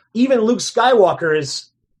 you know, even Luke Skywalker is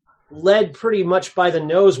led pretty much by the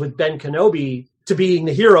nose with Ben Kenobi to being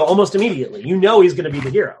the hero almost immediately. You know he's going to be the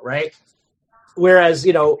hero, right? Whereas,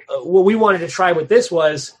 you know, what we wanted to try with this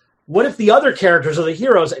was, what if the other characters are the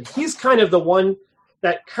heroes? And he's kind of the one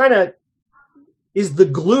that kind of is the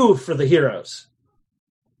glue for the heroes.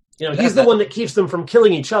 You know, he's the one that keeps them from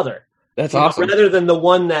killing each other. That's awesome. Rather than the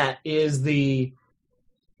one that is the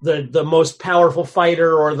most powerful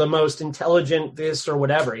fighter or the most intelligent this or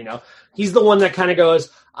whatever, you know. He's the one that kind of goes,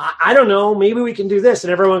 I don't know, maybe we can do this.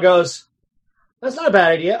 And everyone goes, that's not a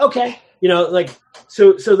bad idea. Okay. You know, like,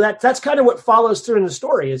 so that's kind of what follows through in the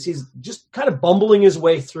story, is he's just kind of bumbling his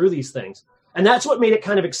way through these things. And that's what made it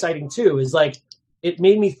kind of exciting too, is like, it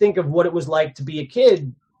made me think of what it was like to be a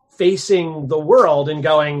kid facing the world and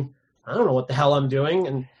going, I don't know what the hell I'm doing.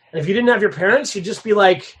 And if you didn't have your parents, you'd just be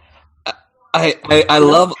like, I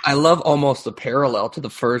love almost the parallel to the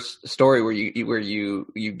first story where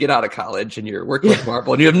you get out of college and you're working with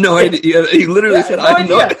Marvel and you have no idea. You literally said, I have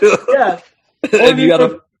no idea. Yeah. And you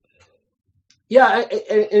gotta. Yeah.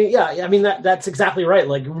 I mean, that's exactly right.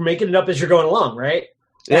 Like, making it up as you're going along, right?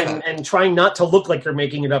 Yeah. And trying not to look like you're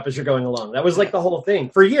making it up as you're going along. That was like the whole thing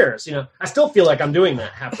for years. You know, I still feel like I'm doing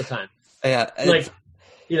that half the time. Yeah. Like,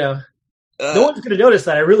 you know. No one's going to notice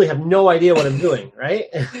that I really have no idea what I'm doing, right?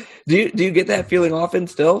 Do you get that feeling often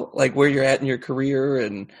still, like where you're at in your career?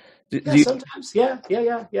 And sometimes, yeah.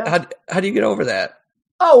 How do you get over that?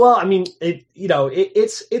 Oh well, I mean,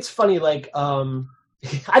 it's funny. Like,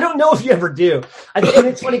 I don't know if you ever do. And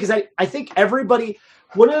it's funny because I think everybody,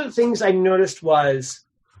 one of the things I noticed was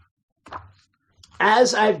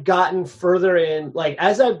as I've gotten further in, like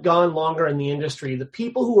as I've gone longer in the industry, the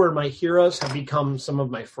people who were my heroes have become some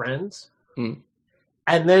of my friends. And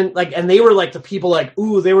then and they were like the people like,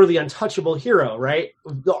 ooh, they were the untouchable hero, right?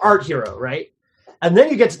 The art hero, right? And then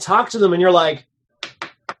you get to talk to them and you're like,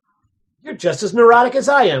 you're just as neurotic as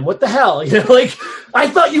I am. What the hell? You know, like I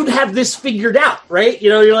thought you'd have this figured out, right?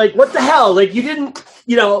 You know, you're like, what the hell? Like you didn't,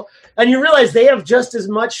 you know, and you realize they have just as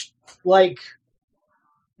much like,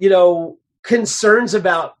 you know, concerns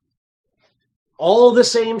about all the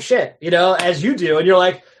same shit, you know, as you do. And you're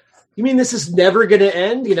like, you mean this is never going to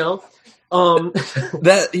end? You know,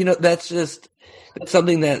 that, you know, that's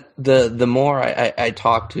something that the more I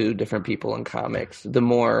talk to different people in comics, the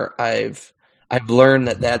more I've learned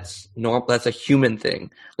that's normal. That's a human thing.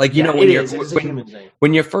 Like, you know,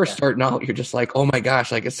 when you're first starting out, you're just like, oh my gosh,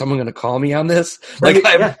 like, is someone going to call me on this? Like,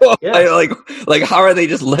 like, how are they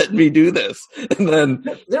just letting me do this? And then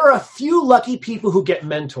there are a few lucky people who get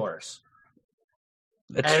mentors.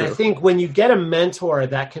 That's true. I think when you get a mentor,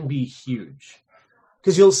 that can be huge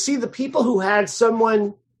because you'll see the people who had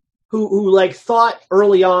someone who like thought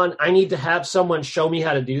early on, I need to have someone show me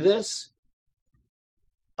how to do this.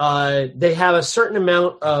 They have a certain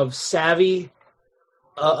amount of savvy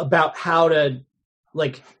about how to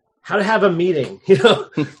have a meeting, you know,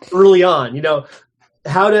 early on, you know,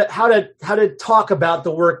 how to talk about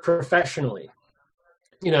the work professionally,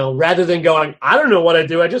 you know, rather than going, I don't know what I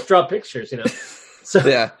do. I just draw pictures, you know? So,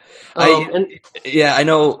 yeah. I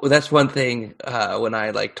know that's one thing when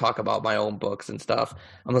I like talk about my own books and stuff.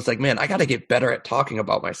 I'm just like, man, I got to get better at talking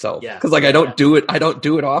about myself because I don't do it. I don't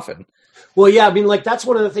do it often. Well, yeah, I mean, like that's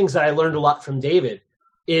one of the things that I learned a lot from David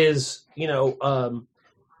is, you know,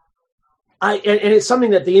 and it's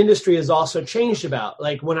something that the industry has also changed about.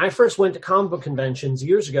 Like when I first went to comic book conventions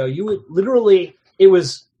years ago, you would literally, it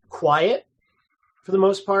was quiet for the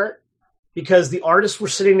most part because the artists were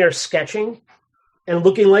sitting there sketching and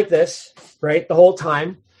looking like this, right, the whole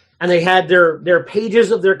time. And they had their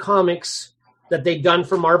pages of their comics that they'd done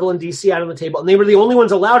for Marvel and DC out on the table. And they were the only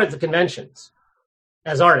ones allowed at the conventions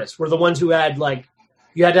as artists, were the ones who had, like,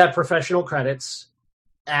 you had to have professional credits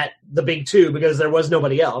at the big two because there was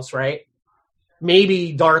nobody else, right?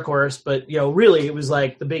 Maybe Dark Horse, but, you know, really it was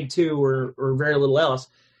like the big two or very little else.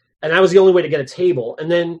 And that was the only way to get a table. And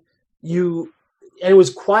then and it was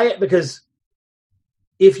quiet because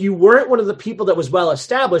if you weren't one of the people that was well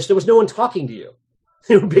established, there was no one talking to you.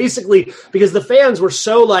 Basically, because the fans were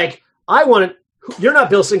so like, you're not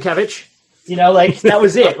Bill Sienkiewicz, you know, like that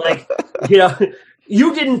was it. Like, you know,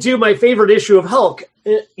 you didn't do my favorite issue of Hulk,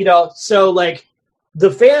 you know, so like the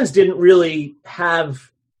fans didn't really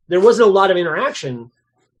there wasn't a lot of interaction.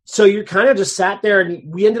 So you kind of just sat there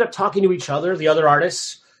and we ended up talking to each other, the other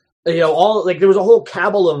artists, you know, all like there was a whole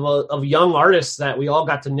cabal of young artists that we all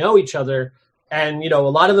got to know each other. And, you know, a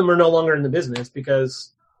lot of them are no longer in the business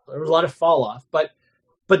because there was a lot of fall off, but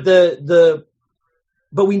we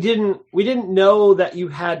didn't know that you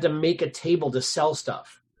had to make a table to sell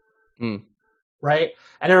stuff. Right.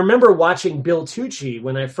 And I remember watching Bill Tucci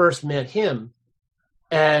when I first met him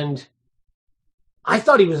and I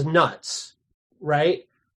thought he was nuts. Right.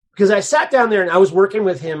 Because I sat down there and I was working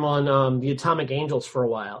with him on the Atomic Angels for a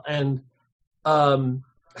while and I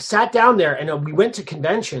sat down there and we went to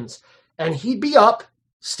conventions and he'd be up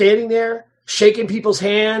standing there, shaking people's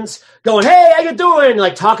hands, going, hey, how you doing?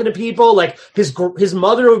 Like talking to people, like his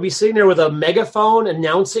mother would be sitting there with a megaphone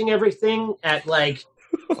announcing everything at like,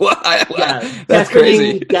 that's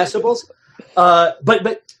crazy decibels.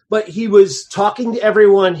 But he was talking to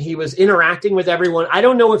everyone. He was interacting with everyone. I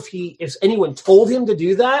don't know if anyone told him to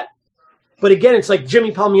do that, but again, it's like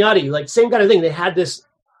Jimmy Palmiotti, like same kind of thing. They had this,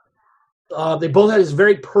 they both had this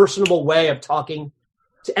very personable way of talking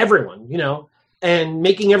to everyone, you know, and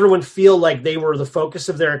making everyone feel like they were the focus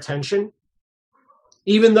of their attention.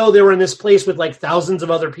 Even though they were in this place with like thousands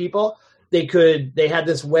of other people, they had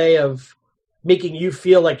this way of making you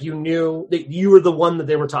feel like you knew that you were the one that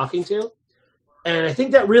they were talking to. And I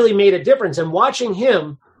think that really made a difference. And watching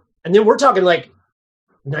him, and then we're talking like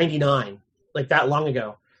 99, like that long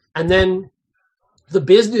ago. And then the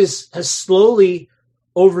business has slowly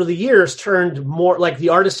over the years turned more like the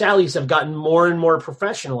artist alleys have gotten more and more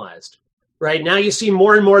professionalized. Right now you see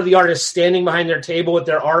more and more of the artists standing behind their table with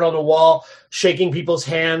their art on the wall, shaking people's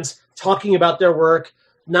hands, talking about their work,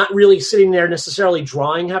 not really sitting there necessarily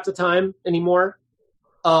drawing half the time anymore.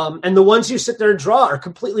 And the ones who sit there and draw are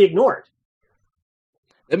completely ignored.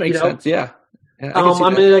 It makes sense. Yeah. I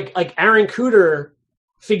mean, like Aaron Cooter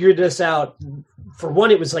figured this out. For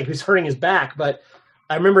one, it was like he was hurting his back, but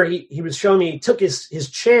I remember he was showing me, he took his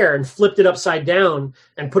chair and flipped it upside down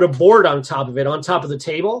and put a board on top of it, on top of the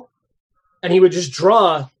table. And he would just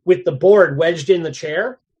draw with the board wedged in the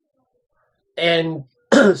chair. And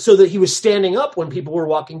so that he was standing up when people were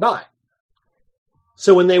walking by.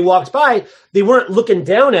 So when they walked by, they weren't looking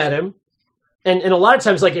down at him. And a lot of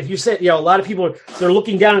times, like if you said, a lot of people, they're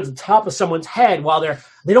looking down at the top of someone's head while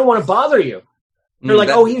they don't want to bother you. They're like,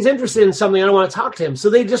 oh, he's interested in something. I don't want to talk to him.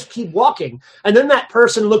 So they just keep walking. And then that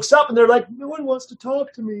person looks up and they're like, no one wants to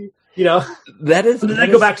talk to me. That is, and then they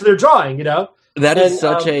go back to their drawing, That's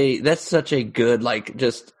such a good, like,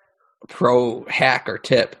 just pro hack or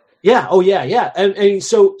tip. Yeah. Oh yeah. Yeah. And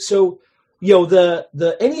so,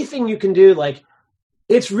 the anything you can do, like,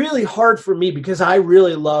 it's really hard for me because I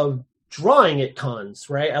really love drawing at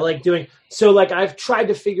cons, right? I like doing, so like I've tried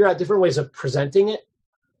to figure out different ways of presenting it.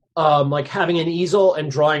 Like having an easel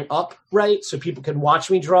and drawing up, right? So people can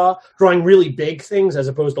watch me drawing really big things as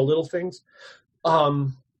opposed to little things.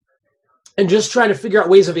 And just trying to figure out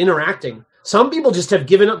ways of interacting. Some people just have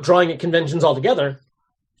given up drawing at conventions altogether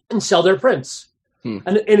and sell their prints.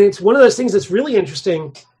 And it's one of those things that's really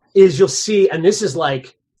interesting is you'll see, and this is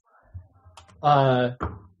like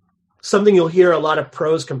something you'll hear a lot of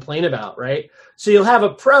pros complain about, right? So you'll have a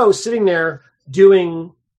pro sitting there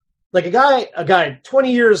doing, like a guy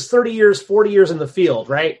 20 years, 30 years, 40 years in the field,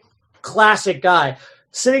 right? Classic guy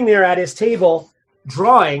sitting there at his table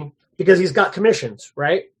drawing because he's got commissions,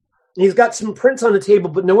 right? And he's got some prints on the table,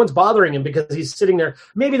 but no one's bothering him because he's sitting there.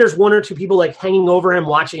 Maybe there's one or two people like hanging over him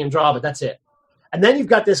watching him draw, but that's it. And then you've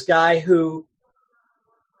got this guy who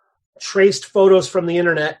traced photos from the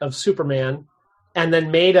internet of Superman and then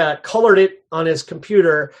colored it on his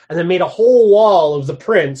computer and then made a whole wall of the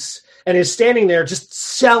prints and is standing there just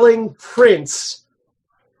selling prints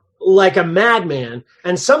like a madman.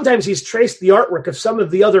 And sometimes he's traced the artwork of some of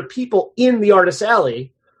the other people in the artist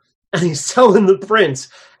alley and he's selling the prints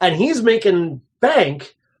and he's making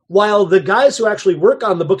bank while the guys who actually work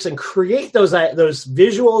on the books and create those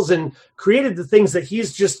visuals and created the things that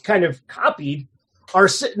he's just kind of copied are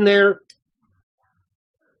sitting there,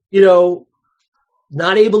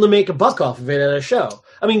 not able to make a buck off of it at a show.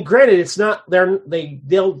 I mean, granted, it's not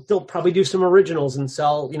they'll probably do some originals and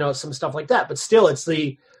sell, some stuff like that. But still,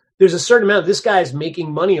 there's a certain amount. This guy's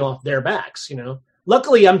making money off their backs.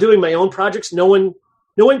 Luckily, I'm doing my own projects. No one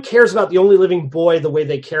cares about The Only Living Boy the way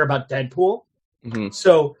they care about Deadpool. Mm-hmm.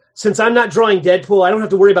 So since I'm not drawing Deadpool, I don't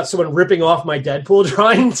have to worry about someone ripping off my Deadpool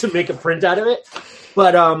drawing to make a print out of it.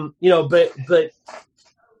 But but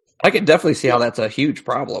I can definitely see how that's a huge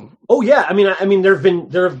problem. Oh yeah, I mean, there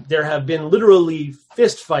have been literally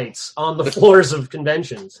fist fights on the floors of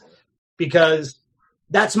conventions because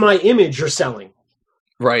that's my image you're selling,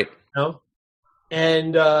 right?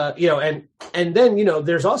 And and then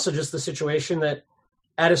there's also just the situation that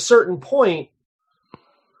at a certain point,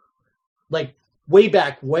 like way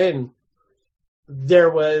back when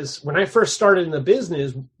I first started in the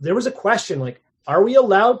business, there was a question like, are we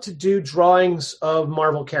allowed to do drawings of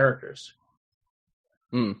Marvel characters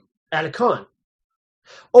at a con?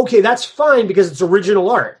 Okay, that's fine because it's original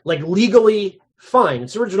art. Like legally fine.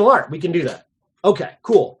 It's original art. We can do that. Okay,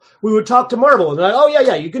 cool. We would talk to Marvel and they're like, oh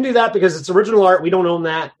yeah, you can do that because it's original art. We don't own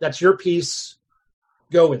that. That's your piece.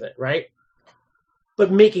 Go with it, right?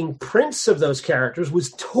 But making prints of those characters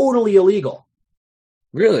was totally illegal.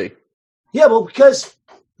 Really? Yeah, well, because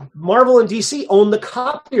Marvel and DC own the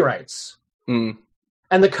copyrights. And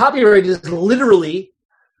the copyright is literally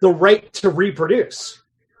the right to reproduce.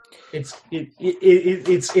 It's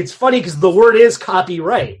funny because the word is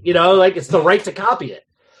copyright, like it's the right to copy it.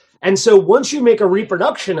 And so once you make a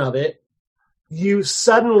reproduction of it, you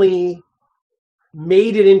suddenly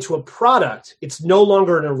made it into a product. It's no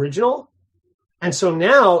longer an original. And so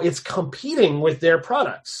now it's competing with their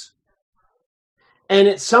products. And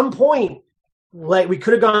at some point, like we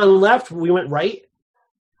could have gone left, we went right.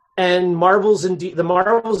 And the Marvels and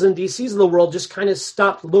DCs of the world just kind of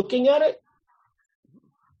stopped looking at it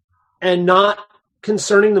and not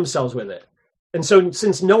concerning themselves with it. And so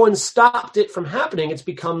since no one stopped it from happening, it's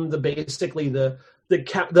become basically the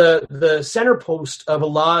center post of a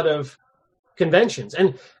lot of conventions.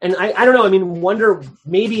 And I don't know, I mean, wonder,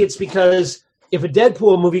 maybe it's because if a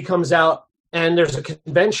Deadpool movie comes out and there's a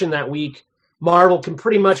convention that week, Marvel can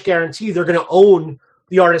pretty much guarantee they're going to own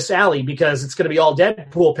the Artist Alley because it's going to be all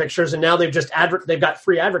Deadpool pictures, and now they've just they've got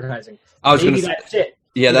free advertising. That's it.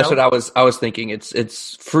 Yeah, that's what I was thinking.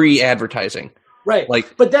 It's free advertising, right?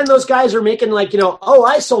 Like, but then those guys are making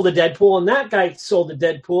I sold a Deadpool, and that guy sold a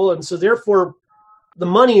Deadpool, and so therefore the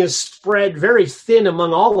money is spread very thin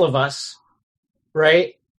among all of us,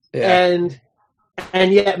 right? Yeah.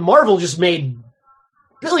 And yet Marvel just made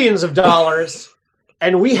billions of dollars,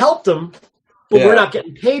 and we helped them, but we're not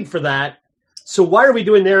getting paid for that. So why are we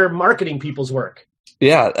doing their marketing people's work?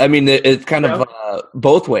 Yeah, I mean, it's kind of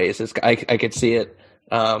both ways. I could see it.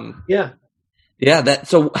 Yeah. That.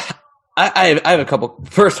 So I have a couple.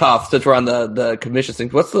 First off, since we're on the commission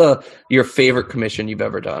things, what's your favorite commission you've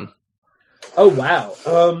ever done? Oh wow!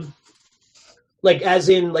 Like as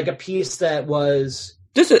in like a piece that was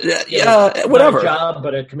just whatever, not a job,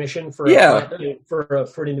 but a commission for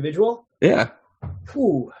for an individual. Yeah.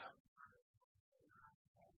 Ooh.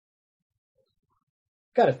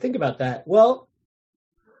 Got to think about that. Well,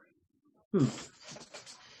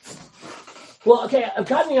 Well, okay, I've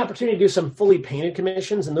gotten the opportunity to do some fully painted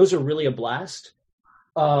commissions, and those are really a blast.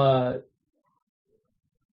 Wow,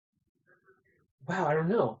 I don't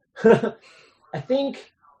know. I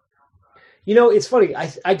think, it's funny.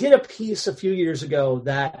 I did a piece a few years ago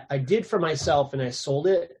that I did for myself, and I sold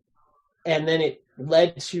it, and then it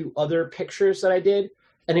led to other pictures that I did,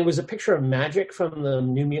 and it was a picture of Magic from the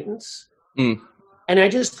New Mutants. Mm. And I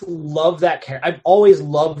just love that character. I've always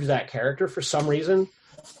loved that character for some reason.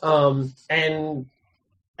 And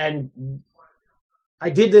I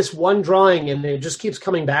did this one drawing and it just keeps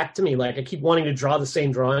coming back to me. Like I keep wanting to draw the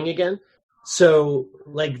same drawing again. So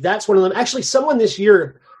like, that's one of them. Actually, someone this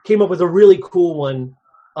year came up with a really cool one,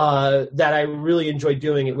 that I really enjoyed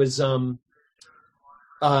doing. It was, Kraven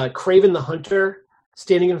the Hunter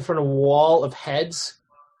standing in front of a wall of heads,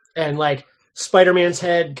 and like Spider-Man's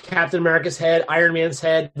head, Captain America's head, Iron Man's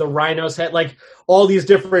head, the Rhino's head, like all these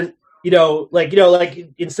different, like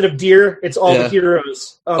instead of deer, it's all the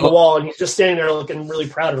heroes on the wall, and he's just standing there looking really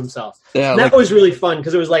proud of himself. Yeah, and that was really fun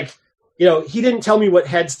because it was like, he didn't tell me what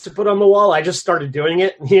heads to put on the wall. I just started doing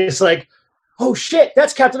it, and he's like, "Oh shit,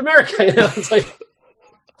 that's Captain America!" It's like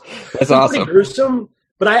that's awesome. Pretty gruesome,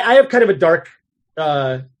 but I have kind of a dark,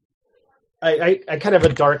 I kind of a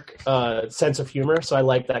dark sense of humor, so I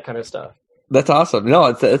like that kind of stuff. That's awesome. No,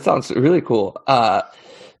 it sounds really cool.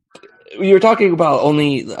 You were talking about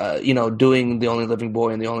only, doing The Only Living Boy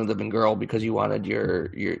and The Only Living Girl because you wanted your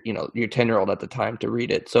 10-year-old at the time to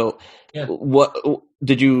read it. So, what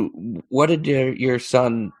did your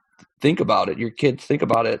son think about it? Your kids think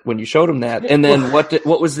about it when you showed him that, and then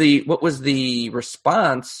what was the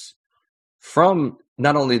response from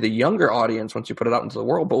not only the younger audience once you put it out into the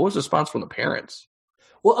world, but what was the response from the parents?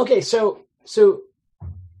 Well, okay, so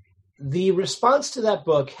the response to that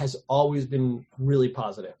book has always been really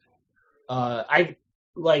positive. I've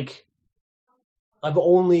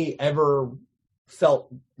only ever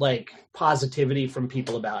felt like positivity from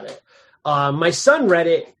people about it. My son read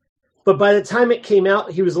it, but by the time it came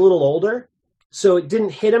out, he was a little older, so it didn't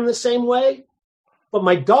hit him the same way. But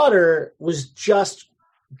my daughter was just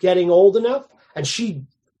getting old enough, and she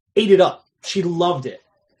ate it up. She loved it.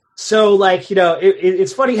 So,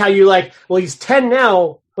 it's funny how you're like, well, he's 10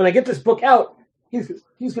 now. When I get this book out, he's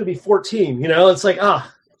going to be 14. It's like,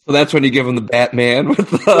 So that's when you give him the Batman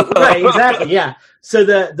with right, exactly, yeah. So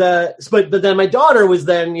but then my daughter was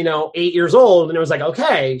then 8 years old, and it was like,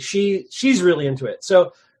 okay, she's really into it.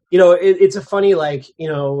 So it's a funny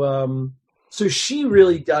so she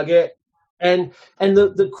really dug it, and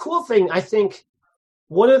the cool thing, I think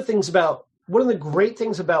one of the great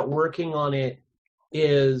things about working on it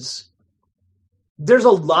is there's a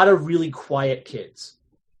lot of really quiet kids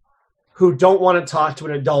who don't want to talk to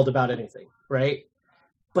an adult about anything, right?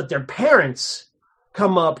 But their parents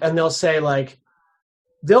come up and they'll say, like,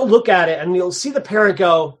 they'll look at it and you'll see the parent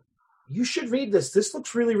go, "You should read this. This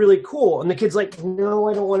looks really, really cool." And the kid's like, "No,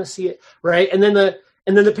 I don't want to see it." Right. And then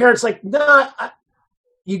the parent's like, "Nah,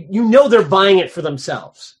 they're buying it for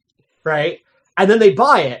themselves." Right. And then they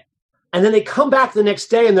buy it. And then they come back the next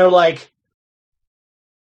day and they're like,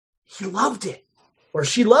 "He loved it," or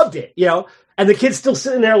 "She loved it," and the kid's still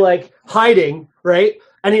sitting there like hiding. Right.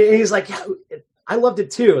 And he's like, "Yeah, I loved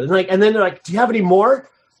it too." And then they're like, "Do you have any more?"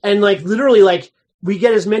 And literally we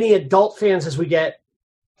get as many adult fans as we get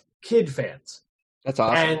kid fans. That's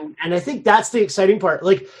awesome. And I think that's the exciting part.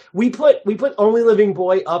 Like we put Only Living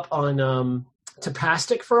Boy up on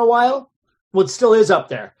Tapastic for a while. Well, it still is up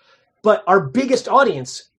there. But our biggest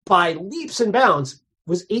audience by leaps and bounds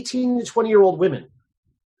was 18 to 20-year-old women.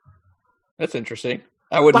 That's interesting.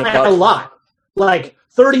 I wouldn't have thought a lot. Like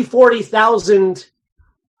 30, 40,000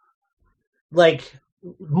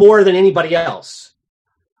 more than anybody else.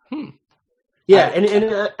 Yeah,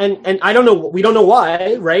 and I don't know. We don't know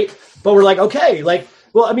why, right? But we're like, okay,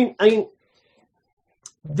 well, I mean,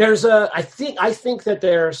 there's I think that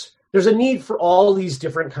there's a need for all these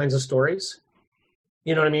different kinds of stories.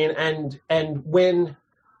 You know what I mean? And when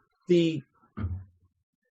the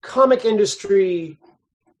comic industry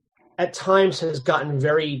at times has gotten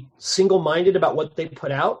very single-minded about what they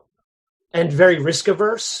put out and very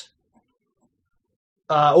risk-averse.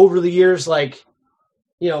 Over the years, like,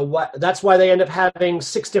 that's why they end up having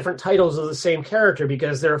 6 different titles of the same character,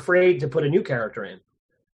 because they're afraid to put a new character in,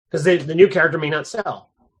 because the new character may not sell.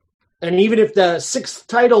 And even if the 6th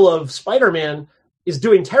title of Spider-Man is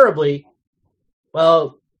doing terribly,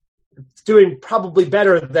 well, it's doing probably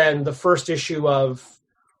better than the first issue of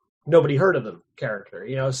Nobody Heard of Them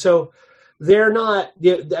character, So they're not.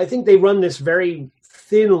 I think they run this very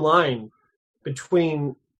thin line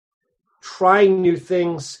between trying new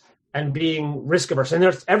things and being risk averse. And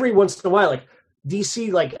there's every once in a while, like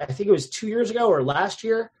DC, like I think it was 2 years ago or last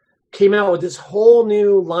year, came out with this whole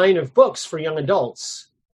new line of books for young adults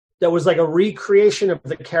that was like a recreation of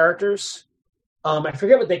the characters. I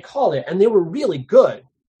forget what they called it, and they were really good,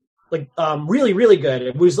 like really, really good.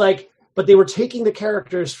 It was like, but they were taking the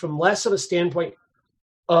characters from less of a standpoint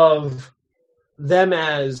of them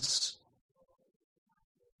as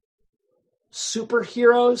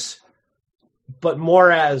superheroes, but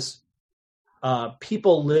more as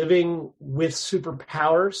people living with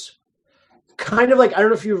superpowers. Kind of like, I don't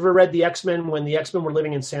know if you've ever read the X-Men when the X-Men were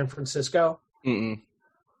living in San Francisco.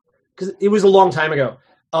 Because it was a long time ago.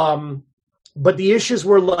 But the issues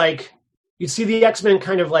were like, you'd see the X-Men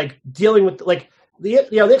kind of like dealing with, like, the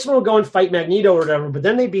X-Men would go and fight Magneto or whatever, but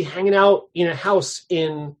then they'd be hanging out in a house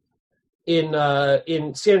in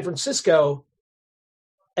San Francisco.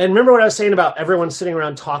 And remember what I was saying about everyone sitting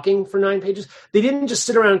around talking for 9 pages? They didn't just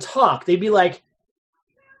sit around and talk. They'd be like,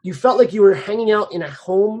 you felt like you were hanging out in a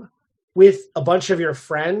home with a bunch of your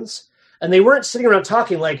friends, and they weren't sitting around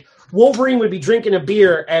talking. Like, Wolverine would be drinking a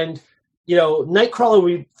beer, and Nightcrawler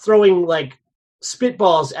would be throwing like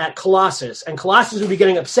spitballs at Colossus, and Colossus would be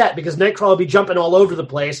getting upset because Nightcrawler would be jumping all over the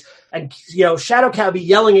place, and Shadowcat would be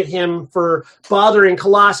yelling at him for bothering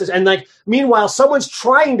Colossus, and like meanwhile someone's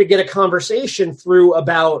trying to get a conversation through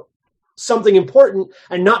about something important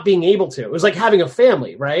and not being able to. It was like having a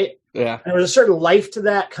family, right? Yeah. And there was a certain life to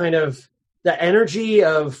that kind of, that energy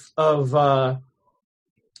of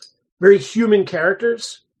very human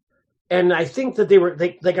characters. And I think that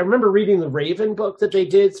I remember reading the Raven book that they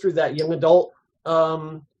did through that young adult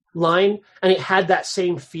line, and it had that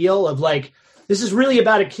same feel of like, this is really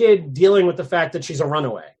about a kid dealing with the fact that she's a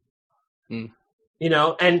runaway. And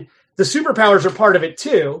the superpowers are part of it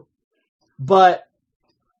too, but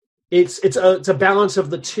it's a balance of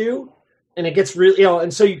the two, and it gets really,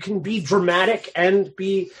 and so you can be dramatic and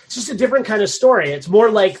it's just a different kind of story. It's more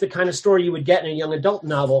like the kind of story you would get in a young adult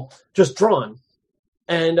novel, just drawn.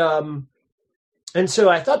 And so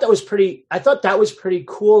I thought that was pretty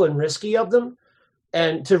cool and risky of them,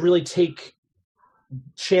 and to really take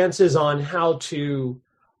chances on how to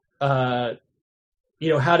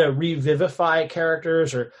revivify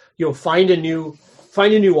characters, or find a new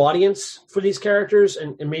audience for these characters,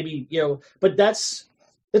 and maybe but that's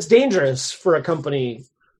dangerous for a company,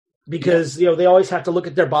 because they always have to look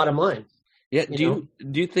at their bottom line. Yeah. Do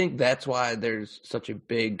you think that's why there's such a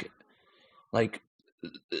big, like,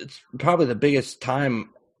 it's probably the biggest time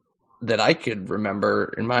that I could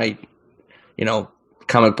remember in my,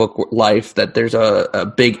 comic book life, that there's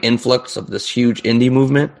a big influx of this huge indie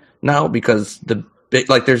movement now, because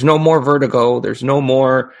there's no more Vertigo, there's no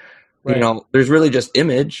more, right. There's really just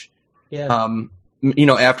Image. Yeah.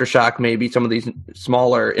 Aftershock, maybe some of these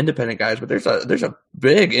smaller independent guys, but there's a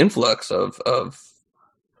big influx of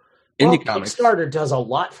indie comics. Kickstarter does a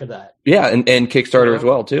lot for that. Yeah, and Kickstarter as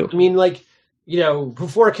well too. I mean, like,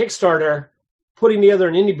 before Kickstarter, putting together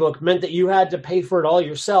an indie book meant that you had to pay for it all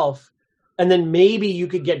yourself, and then maybe you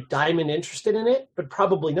could get Diamond interested in it, but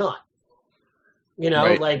probably not.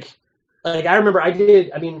 Right. Like I remember I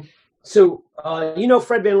did. I mean, so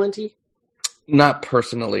Fred Van Lente? Not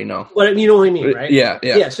personally, no. But you know what I mean, right?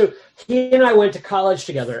 Yeah. So he and I went to college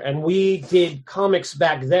together, and we did comics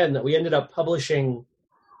back then that we ended up publishing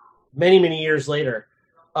many, many years later.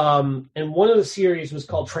 And one of the series was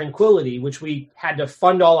called Tranquility, which we had to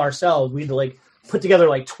fund all ourselves. We had to put together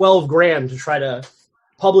 $12,000 to try to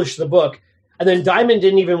publish the book. And then Diamond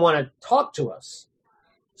didn't even want to talk to us.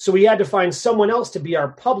 So we had to find someone else to be our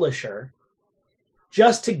publisher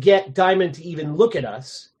just to get Diamond to even look at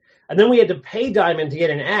us. And then we had to pay Diamond to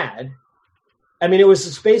get an ad. I mean, it was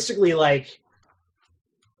just basically and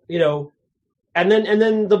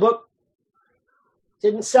then the book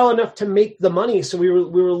didn't sell enough to make the money, so we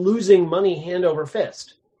were losing money hand over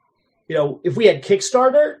fist. If we had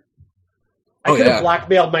Kickstarter, I could have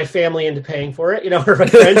blackmailed my family into paying for it, or my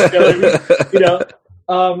friends,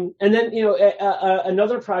 and then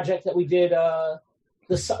another project that we did,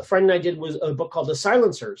 the friend and I did, was a book called The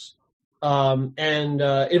Silencers, and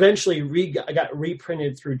eventually got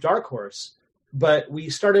reprinted through Dark Horse. But we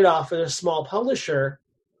started off at a small publisher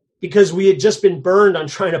because we had just been burned on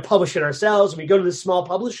trying to publish it ourselves. We go to this small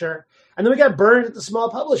publisher, and then we got burned at the small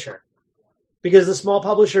publisher because the small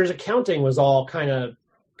publisher's accounting was all kind of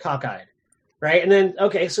cockeyed, right? And then,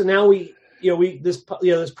 okay, so now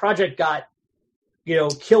this project got,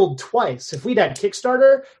 killed twice. If we'd had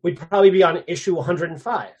Kickstarter, we'd probably be on issue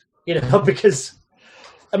 105, because,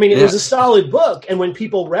 it was a solid book. And when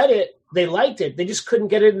people read it, they liked it. They just couldn't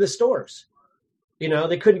get it in the stores.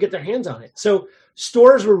 They couldn't get their hands on it. So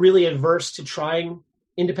stores were really adverse to trying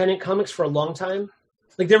independent comics for a long time.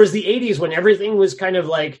 Like there was the 80s when everything was kind of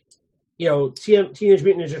like, Teenage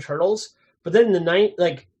Mutant Ninja Turtles. But then in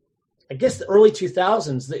the early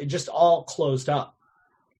 2000s, it just all closed up.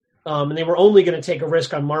 And they were only going to take a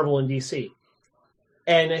risk on Marvel and DC.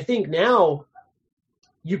 And I think now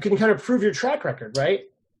you can kind of prove your track record, right?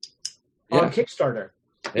 Yeah. On Kickstarter.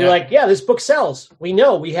 Yeah. You're like, this book sells. We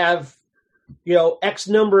know we have, X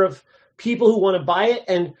number of people who want to buy it,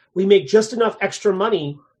 and we make just enough extra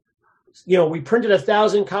money. We printed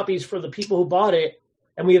 1,000 copies for the people who bought it,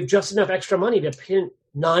 and we have just enough extra money to print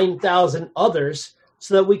 9,000 others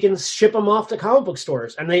so that we can ship them off to comic book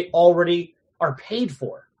stores, and they already are paid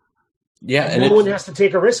for. Yeah, and no one has to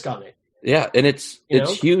take a risk on it. Yeah, and it's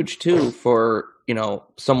huge too for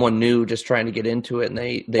someone new just trying to get into it, and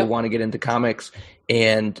they want to get into comics,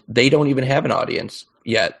 and they don't even have an audience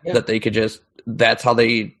yet that they could just. That's how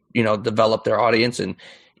they develop their audience and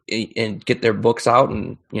get their books out,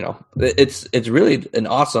 and it's really an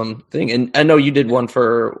awesome thing. And I know you did one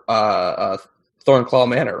for Thornclaw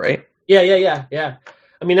Manor, right? Yeah.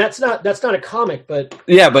 That's not a comic, but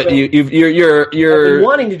but you're I've been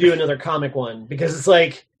wanting to do another comic one because it's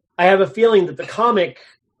like I have a feeling that the comic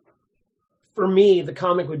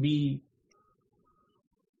would be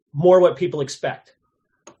more what people expect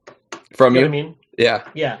from you. Know what I mean,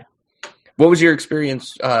 yeah. What was your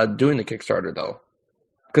experience doing the Kickstarter though?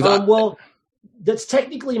 Well, that's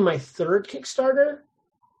technically my third Kickstarter.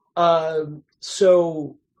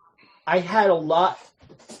 So I had a lot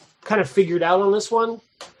kind of figured out on this one,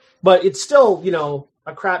 but it's still,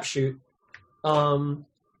 a crapshoot.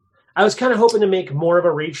 I was kind of hoping to make more of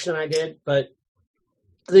a reach than I did, but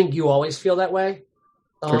I think you always feel that way.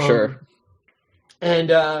 For sure. And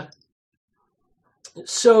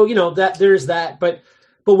so, that there's that, but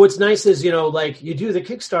what's nice is, you do the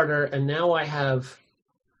Kickstarter, and now I have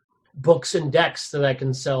books and decks that I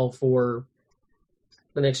can sell for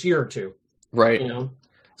the next year or two. Right.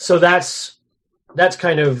 So that's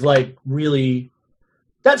kind of like really,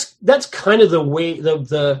 that's kind of the way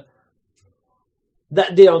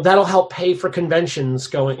that'll help pay for conventions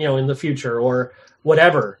going, in the future or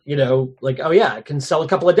whatever, I can sell a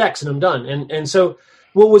couple of decks and I'm done. And so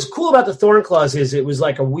what was cool about the Thornclaws is it was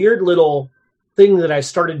like a weird little thing that I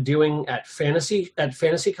started doing at fantasy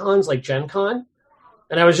cons like Gen Con.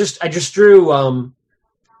 And I just drew,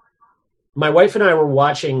 my wife and I were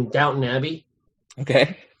watching Downton Abbey.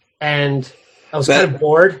 Okay. And I was kind of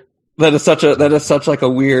bored. That is such like a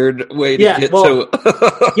weird way to get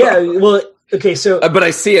to. Yeah. Well, okay. So, but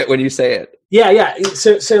I see it when you say it. Yeah.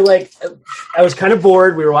 So like I was kind of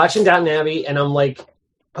bored. We were watching Downton Abbey and I'm like,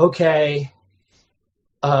 okay,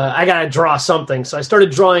 I got to draw something. So I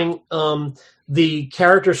started drawing, the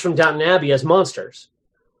characters from Downton Abbey as monsters.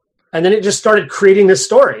 And then it just started creating this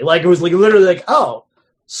story. Like it was like literally like, oh,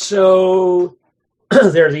 so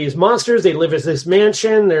there are these monsters. They live in this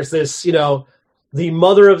mansion. There's this, the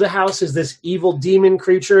mother of the house is this evil demon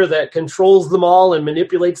creature that controls them all and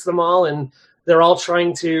manipulates them all. And they're all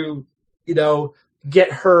trying to,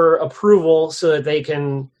 get her approval so that they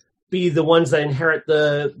can be the ones that inherit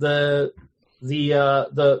the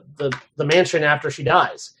mansion after she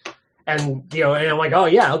dies. And, and I'm like, oh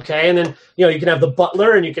yeah, okay. And then, you can have the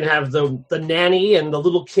butler and you can have the nanny and the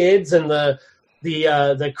little kids and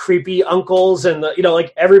the creepy uncles and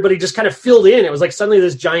like everybody just kind of filled in. It was like suddenly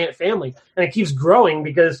this giant family, and it keeps growing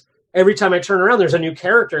because every time I turn around, there's a new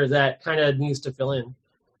character that kind of needs to fill in.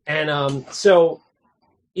 And so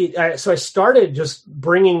I started just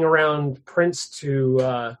bringing around prints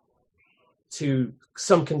to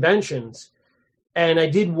some conventions, and I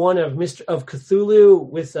did one of Mr. of Cthulhu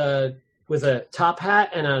with a top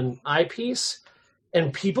hat and an eyepiece,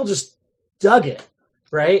 and people just dug it.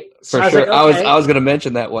 Right. So for sure. Like, okay. I was going to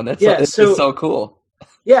mention that one. It's so cool.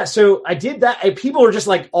 Yeah. So I did that, and people were just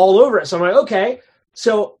like all over it. So I'm like, okay.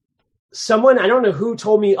 So someone, I don't know who,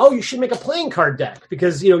 told me, oh, you should make a playing card deck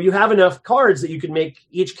because, you have enough cards that you could make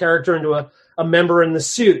each character into a member in the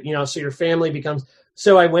suit, so your family becomes.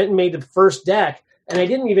 So I went and made the first deck, and I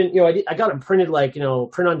didn't even, I got it printed like,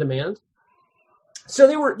 print on demand. So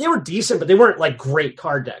they were decent, but they weren't like great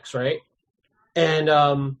card decks, right? And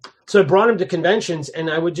so I brought them to conventions, and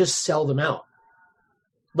I would just sell them out,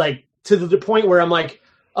 like to the point where I'm like,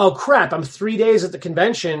 oh crap, I'm 3 days at the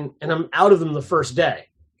convention, and I'm out of them the first day.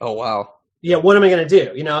 Oh wow. Yeah, what am I going to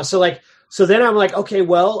do? You know, so then I'm like, okay,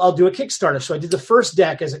 well, I'll do a Kickstarter. So I did the first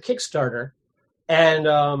deck as a Kickstarter, and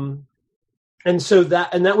so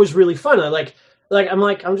that was really fun.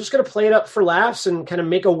 I'm just going to play it up for laughs and kind of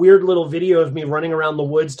make a weird little video of me running around the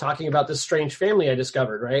woods talking about this strange family I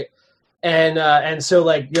discovered, right? And so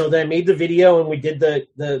then I made the video and we did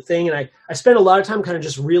the thing, and I spent a lot of time kind of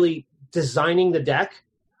just really designing the deck.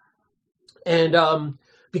 And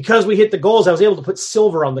because we hit the goals, I was able to put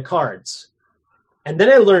silver on the cards. And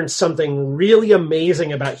then I learned something really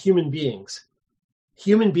amazing about human beings.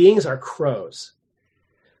 Human beings are crows.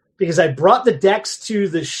 Because I brought the decks to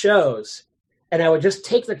the shows, and I would just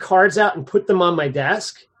take the cards out and put them on my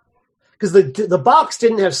desk. Because the box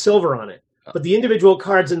didn't have silver on it, but the individual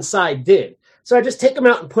cards inside did. So I just take them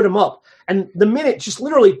out and put them up. And the minute, just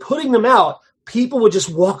literally putting them out, people would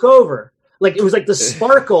just walk over. Like it was like the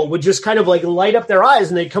sparkle would just kind of like light up their eyes,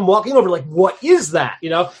 and they'd come walking over like, what is that?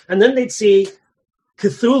 You know? And then they'd see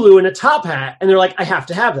Cthulhu in a top hat, and they're like, I have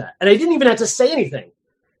to have that. And I didn't even have to say anything,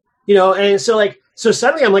 you know? And so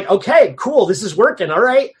suddenly I'm like, okay, cool. This is working. All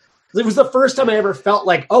right. It was the first time I ever felt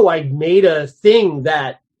like, oh, I made a thing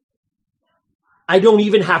that I don't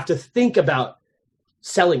even have to think about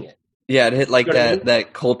selling it. Yeah, it hit like You know what I mean?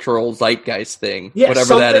 that cultural zeitgeist thing, Yeah,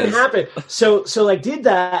 whatever that something is. happened. So I did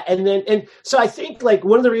that, and so I think like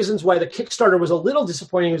one of the reasons why the Kickstarter was a little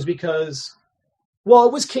disappointing was because,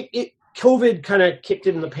 well, COVID kind of kicked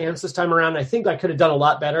it in the pants this time around. I think I could have done a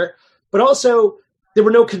lot better, but also there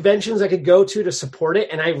were no conventions I could go to support it,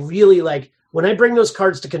 and I really like when I bring those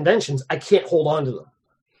cards to conventions, I can't hold on to them.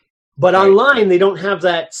 But Right. online, they don't have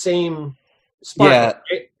that same spark. Yeah.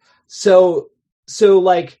 Right? So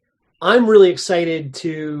like. I'm really excited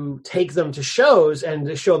to take them to shows and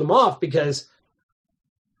to show them off because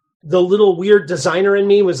the little weird designer in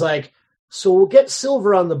me was like, so we'll get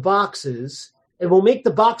silver on the boxes and we'll make the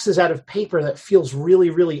boxes out of paper that feels really,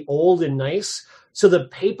 really old and nice. So the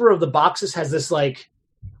paper of the boxes has this like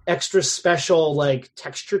extra special like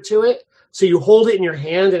texture to it. So you hold it in your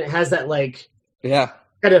hand and it has that like Yeah.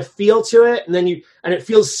 kind of feel to it. And and it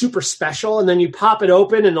feels super special. And then you pop it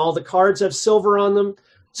open and all the cards have silver on them.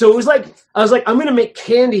 So it was like, I was like, I'm going to make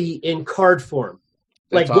candy in card form.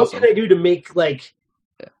 That's Like, awesome. what can I do to make like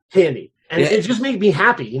candy? And Yeah. it just made me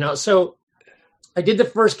happy, you know? So I did the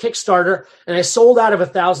first Kickstarter and I sold out of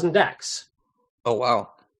 1,000 decks. Oh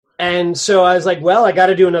wow. And so I was like, well, I got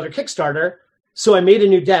to do another Kickstarter. So I made a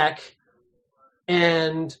new deck.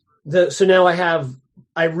 And so now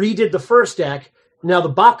I redid the first deck. Now the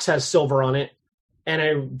box has silver on it. And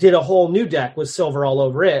I did a whole new deck with silver all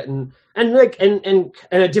over it, and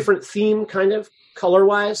a different theme, kind of color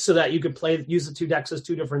wise, so that you could use the two decks as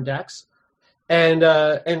two different decks, and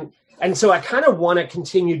so I kind of want to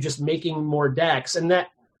continue just making more decks,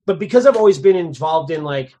 but because I've always been involved in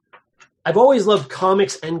I've always loved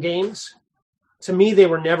comics and games. To me, they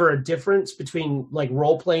were never a difference between like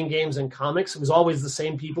role playing games and comics. It was always the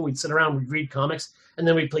same people. We'd sit around, we'd read comics, and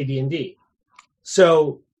then we'd play D&D.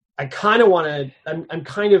 So I kind of want to. I'm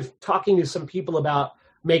kind of talking to some people about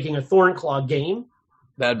making a Thornclaw game,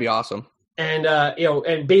 That'd be awesome. and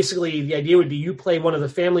and basically the idea would be you play one of the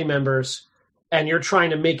family members, and you're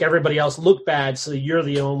trying to make everybody else look bad, so you're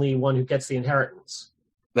the only one who gets the inheritance.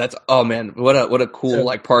 That's oh man, what a cool So-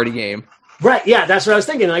 like party game. Right? Yeah, that's what I was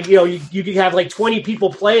thinking. Like you could have like 20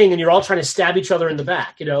 people playing, and you're all trying to stab each other in the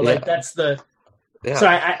back. You know, like Yeah. that's the. Yeah. So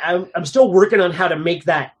I'm still working on how to make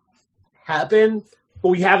that happen. But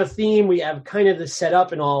we have a theme, we have kind of the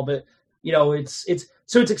setup and all, but it's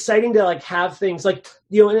exciting to like have things like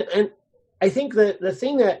and I think the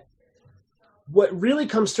thing that what really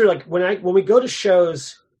comes through like when we go to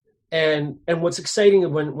shows and what's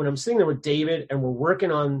exciting when I'm sitting there with David and we're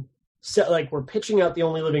working on we're pitching out The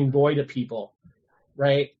Only Living Boy to people,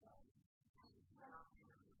 right?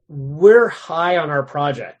 We're high on our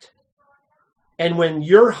project. And when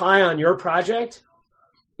you're high on your project,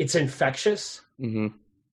 it's infectious. Mm-hmm.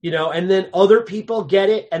 And then other people get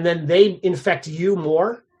it and then they infect you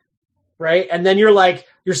more, right? And then you're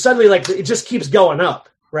suddenly like, it just keeps going up,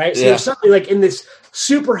 right? So Yeah. you're suddenly like in this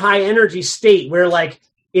super high energy state where like,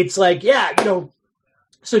 it's like,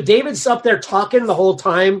 so David's up there talking the whole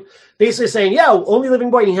time, basically saying, yeah, Only Living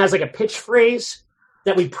Boy. And he has like a pitch phrase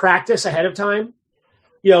that we practice ahead of time.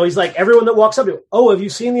 He's like, everyone that walks up to him, oh, have you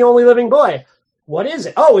seen The Only Living Boy? What is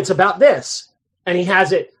it? Oh, it's about this. And he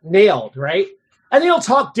has it nailed, right? And they'll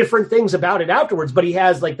talk different things about it afterwards, but he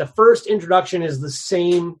has like the first introduction is the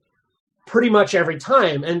same pretty much every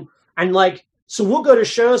time. And like, so we'll go to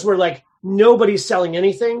shows where like nobody's selling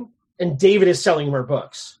anything and David is selling more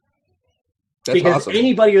books. That's because awesome.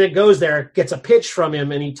 Anybody that goes there gets a pitch from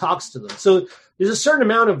him and he talks to them. So there's a certain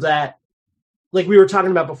amount of that, like we were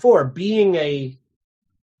talking about before, being a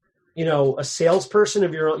salesperson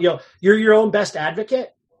of your own, you're your own best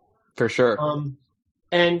advocate. For sure.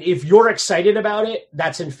 And if you're excited about it,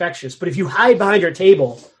 that's infectious. But if you hide behind your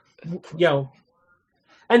table,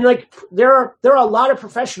 and like there are a lot of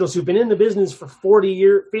professionals who've been in the business for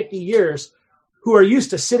 50 years who are used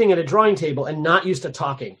to sitting at a drawing table and not used to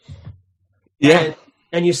talking. Yeah.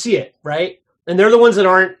 And you see it, right? And they're the ones that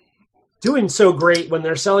aren't doing so great when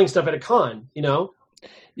they're selling stuff at a con,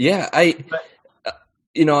 Yeah.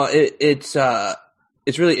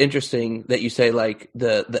 It's really interesting that you say like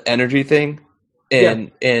the energy thing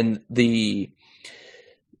and the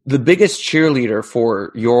biggest cheerleader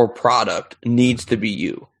for your product needs to be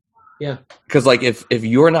you. Yeah. Because like if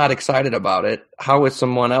you're not excited about it, how is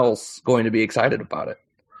someone else going to be excited about it?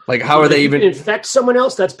 Like how are they even infect someone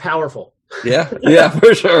else? That's powerful. Yeah,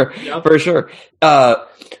 for sure. Yep. For sure.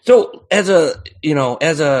 So as an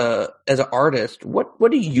artist,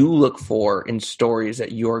 what do you look for in stories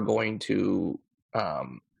that you're going to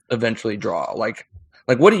eventually draw? Like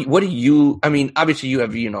what do you, I mean, obviously you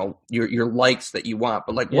have, your likes that you want,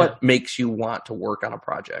 but like what makes you want to work on a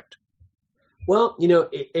project? Well,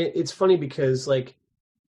 it's funny because like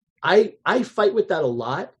I fight with that a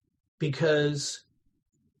lot because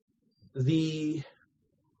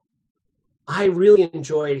I really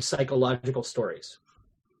enjoy psychological stories.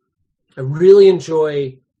 I really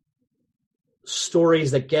enjoy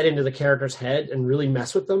stories that get into the character's head and really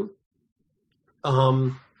mess with them.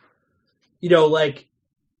 Like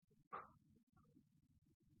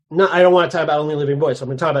I don't want to talk about Only Living Boy, so I'm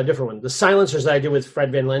going to talk about a different one. The Silencers that I did with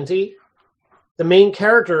Fred Van Lente. The main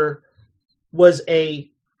character was they're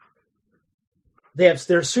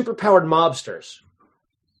superpowered mobsters.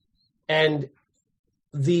 And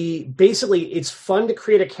basically it's fun to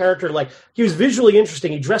create a character like he was visually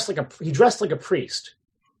interesting. He dressed like a priest.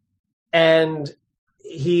 And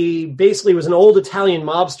he basically was an old Italian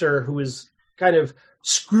mobster who was kind of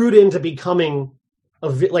screwed into becoming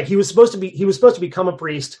he was supposed to become a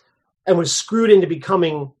priest and was screwed into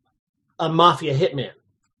becoming a mafia hitman.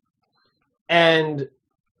 And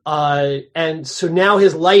so now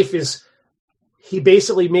his life is, he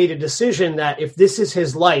basically made a decision that if this is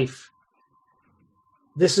his life,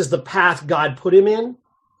 this is the path God put him in.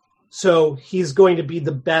 So he's going to be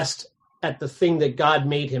the best at the thing that God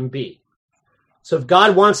made him be. So if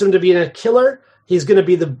God wants him to be a killer, he's going to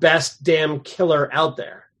be the best damn killer out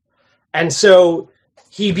there. And so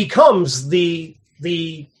he becomes the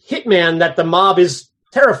hitman that the mob is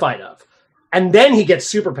terrified of. And then he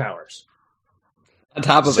gets superpowers. On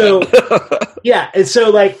top of it. Yeah. And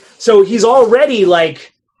so he's already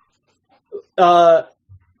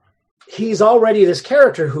he's already this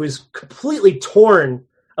character who is completely torn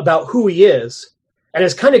about who he is and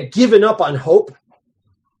has kind of given up on hope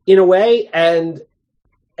in a way. And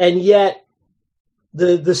yet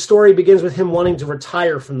the story begins with him wanting to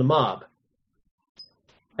retire from the mob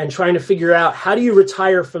and trying to figure out how do you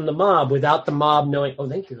retire from the mob without the mob knowing,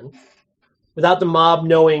 without the mob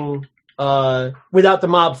knowing, without the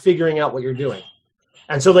mob figuring out what you're doing.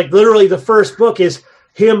 And so like literally the first book is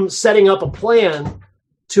him setting up a plan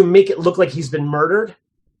to make it look like he's been murdered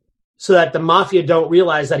so that the mafia don't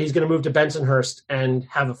realize that he's going to move to Bensonhurst and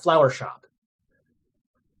have a flower shop.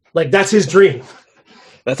 Like that's his dream.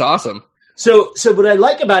 That's awesome. So what I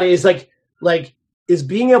like about it is is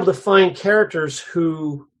being able to find characters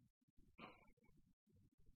who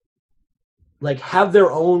like have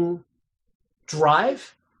their own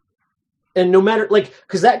drive. And no matter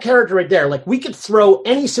because that character right there, we could throw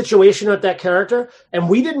any situation at that character and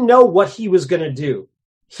we didn't know what he was going to do.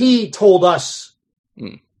 He told us,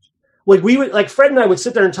 we would Fred and I would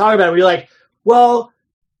sit there and talk about it. We'd be like, well,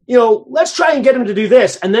 let's try and get him to do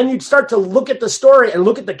this. And then you'd start to look at the story and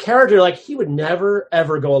look at the character. He would never,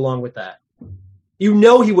 ever go along with that. He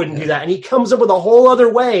wouldn't do that. And he comes up with a whole other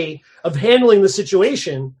way of handling the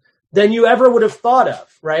situation than you ever would have thought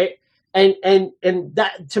of. Right. And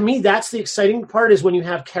that, to me, that's the exciting part is when you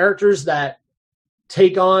have characters that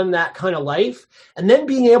take on that kind of life and then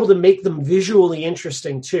being able to make them visually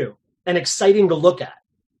interesting too and exciting to look at.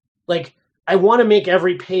 I want to make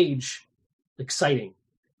every page exciting.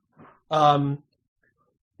 One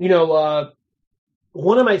of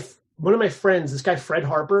my friends, this guy, Fred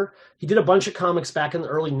Harper, he did a bunch of comics back in the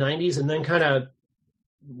early 90s and then kind of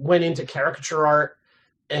went into caricature art.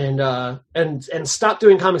 and stopped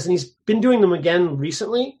doing comics, and he's been doing them again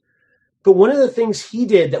recently. But one of the things he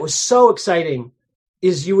did that was so exciting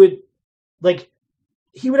is he would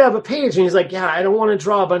have a page and he's like, yeah, I don't want to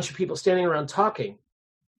draw a bunch of people standing around talking.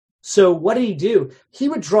 So what did he do? He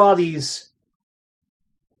would draw these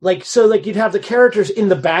you'd have the characters in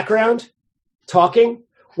the background talking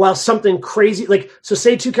while something crazy, so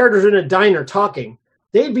say two characters are in a diner talking,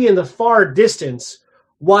 they'd be in the far distance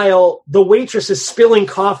while the waitress is spilling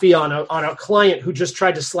coffee on a client who just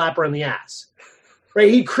tried to slap her in the ass. Right?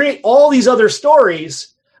 He'd create all these other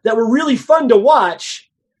stories that were really fun to watch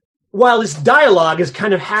while this dialogue is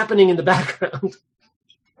kind of happening in the background.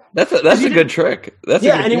 That's a good trick.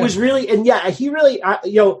 It was really, he really,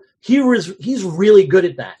 he's really good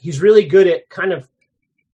at that. He's really good at kind of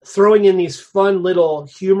throwing in these fun little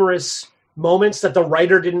humorous moments that the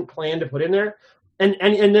writer didn't plan to put in there. And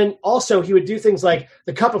then also he would do things like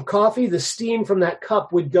the cup of coffee, the steam from that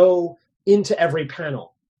cup would go into every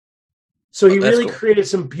panel. So he really created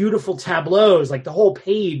some beautiful tableaus. Like the whole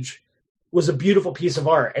page was a beautiful piece of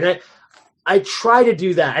art. And I try to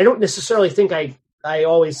do that. I don't necessarily think I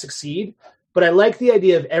always succeed, but I like the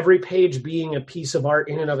idea of every page being a piece of art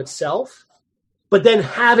in and of itself, but then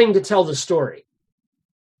having to tell the story.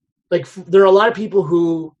 Like there are a lot of people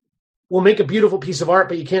who will make a beautiful piece of art,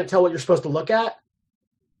 but you can't tell what you're supposed to look at.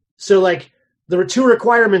 So like the two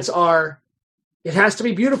requirements are it has to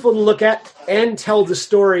be beautiful to look at and tell the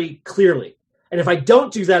story clearly. And if I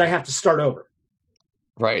don't do that, I have to start over.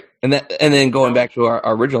 Right. And then going back to our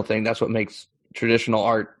original thing, that's what makes traditional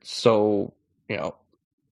art so,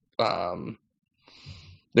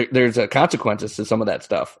 there's consequences to some of that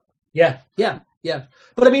stuff. Yeah.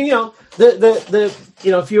 But I mean,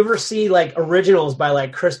 if you ever see like originals by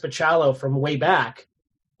like Chris Bachalo from way back,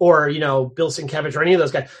 or Bill Sienkiewicz or any of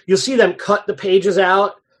those guys, you'll see them cut the pages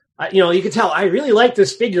out. You can tell I really like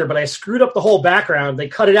this figure, but I screwed up the whole background. They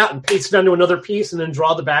cut it out and paste it onto another piece, and then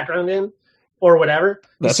draw the background in, or whatever.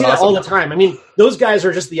 You see that all the time. I mean, those guys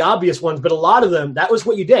are just the obvious ones, but a lot of them, that was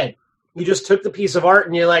what you did. You just took the piece of art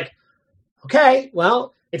and you're like, okay,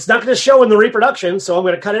 well, it's not going to show in the reproduction, so I'm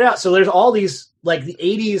going to cut it out. So there's all these like the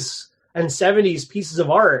 80s and 70s pieces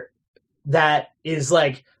of art that is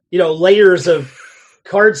like, layers of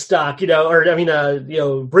cardstock,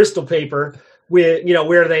 Bristol paper with,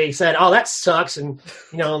 where they said, oh, that sucks. And,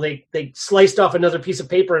 they sliced off another piece of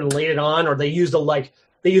paper and laid it on, or they used whiteout,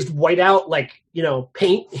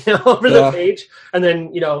 paint, over the page. And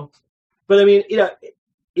then, but I mean,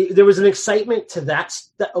 there was an excitement to that.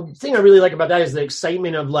 The thing I really like about that is the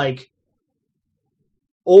excitement of like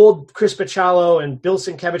old Chris Bachalo and Bill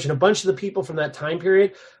Sienkiewicz and a bunch of the people from that time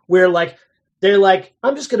period where like, they're like,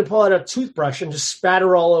 I'm just going to pull out a toothbrush and just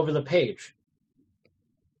spatter all over the page.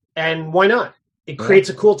 And why not? It creates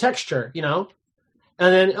a cool texture, And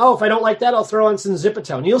then, if I don't like that, I'll throw on some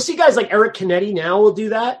Zipatone. You'll see guys like Eric Canetti now will do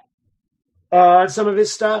that on some of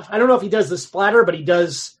his stuff. I don't know if he does the splatter, but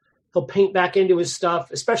he'll paint back into his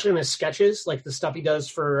stuff, especially in his sketches, like the stuff he does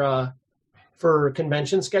for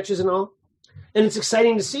convention sketches and all. And it's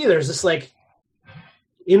exciting to see. There's this like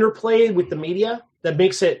interplay with the media that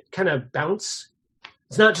makes it kind of bounce.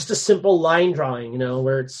 It's not just a simple line drawing,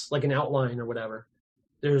 where it's like an outline or whatever.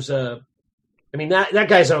 There's that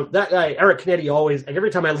guy, Eric Canetti, always, like,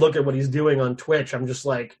 every time I look at what he's doing on Twitch, I'm just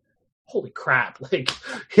like, holy crap. Like,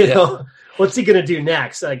 what's he going to do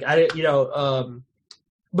next? Like, but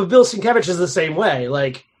Bill Sienkiewicz is the same way.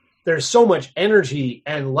 Like, there's so much energy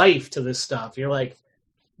and life to this stuff. You're like,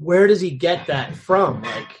 where does he get that from?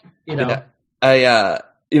 Like,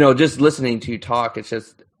 just listening to you talk,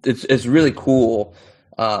 it's really cool.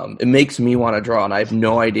 It makes me want to draw, and I have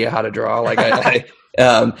no idea how to draw. Like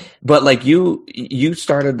but like you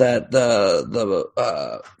started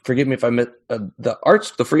the forgive me if I missed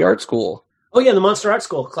the free art school. Oh yeah, the Monster Art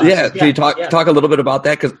School class. Yeah, can you talk a little bit about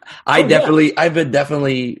that? Because I've been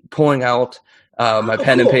definitely pulling out my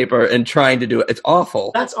pen and paper and trying to do it. It's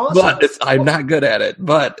awful. That's awesome. But I'm not good at it.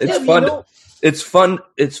 But it's fun. It's fun.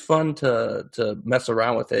 It's fun to mess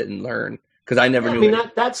around with it and learn, because I never knew.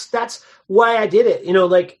 That's why I did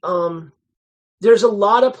it. There's a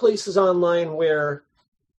lot of places online where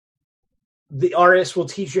the artist will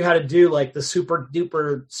teach you how to do like the super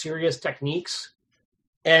duper serious techniques.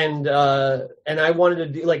 And I wanted to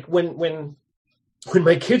do, like, when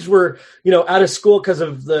my kids were, out of school because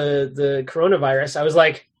of the coronavirus, I was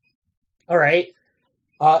like, all right,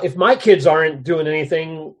 if my kids aren't doing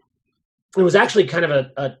anything, it was actually kind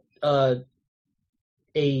of a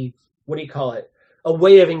what do you call it? A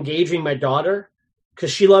way of engaging my daughter, because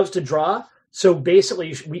she loves to draw. So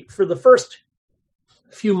basically, for the first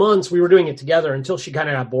few months, we were doing it together until she kind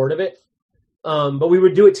of got bored of it. but we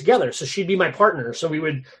would do it together. So she'd be my partner. So we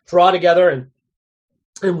would draw together,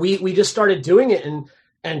 and we just started doing it,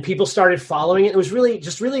 and people started following it. It was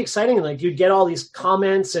really exciting. And like, you'd get all these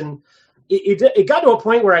comments, and it got to a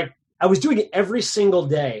point where I was doing it every single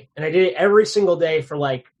day, and I did it every single day for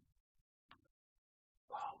like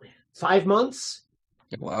 5 months.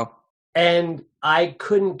 Wow. And I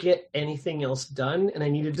couldn't get anything else done, and I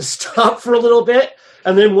needed to stop for a little bit.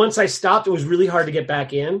 And then once I stopped, it was really hard to get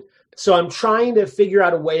back in. So I'm trying to figure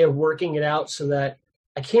out a way of working it out so that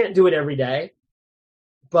I can't do it every day,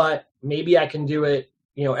 but maybe I can do it,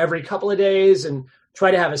 every couple of days, and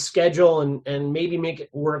try to have a schedule and maybe make it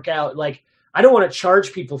work out. Like, I don't want to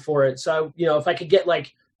charge people for it. So, if I could get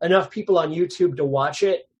like enough people on YouTube to watch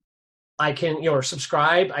it, I can, or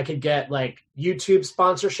subscribe, I could get like YouTube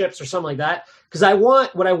sponsorships or something like that. Because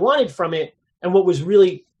what I wanted from it, and what was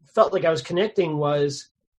really felt like I was connecting, was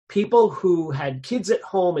people who had kids at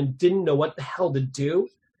home and didn't know what the hell to do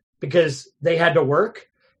because they had to work,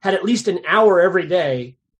 had at least an hour every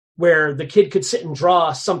day where the kid could sit and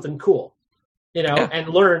draw something cool, and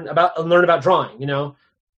learn about drawing,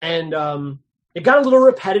 and it got a little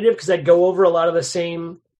repetitive because I'd go over a lot of the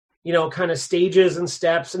same, kind of stages and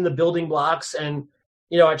steps and the building blocks. And,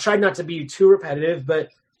 I tried not to be too repetitive, but,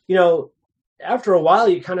 after a while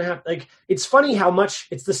you kind of have, like, it's funny how much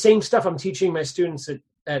it's the same stuff I'm teaching my students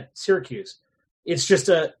at Syracuse. It's just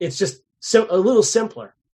a little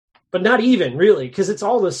simpler, but not even really, because it's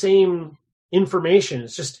all the same information.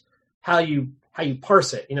 It's just how you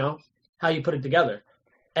parse it, how you put it together.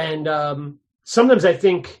 And sometimes I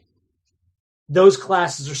think those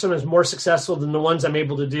classes are sometimes more successful than the ones I'm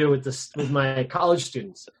able to do with my college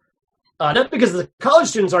students. Not because the college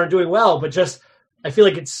students aren't doing well, but just I feel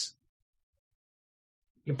like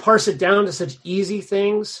you parse it down to such easy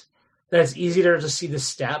things that it's easier to see the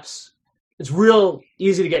steps. It's real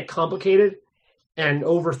easy to get complicated and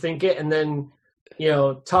overthink it, and then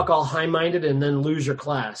talk all high-minded and then lose your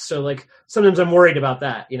class. So like sometimes I'm worried about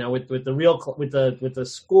that, with the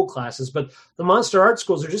school classes. But the Monster Art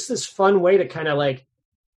Schools are just this fun way to kind of like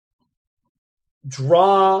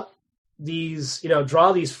draw these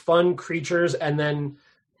fun creatures, and then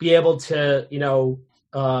be able to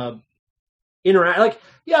interact. Like,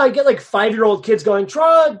 I get like 5-year-old kids going,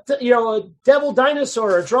 draw a devil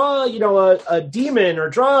dinosaur, or draw a demon, or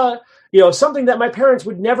draw something that my parents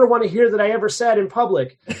would never want to hear that I ever said in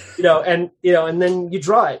public, and then you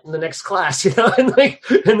draw it in the next class,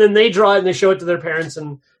 and then they draw it and they show it to their parents,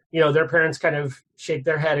 and their parents kind of shake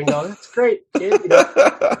their head and go, "That's great, kid."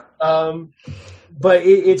 But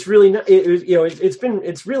it's really,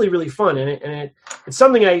 it's really, really fun, and it's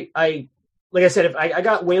something I like I said, if I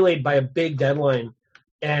got waylaid by a big deadline,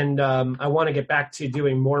 and I want to get back to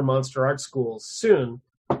doing more Monster Art Schools soon.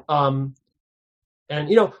 And,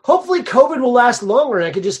 hopefully COVID will last longer and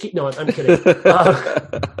I could just keep, no, I'm kidding.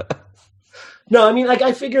 No, I mean, like,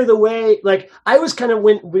 I figure the way, like, I was kind of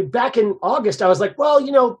back in August, I was like,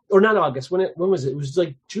 well, or not August, when was it? It was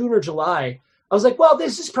like June or July. I was like, well,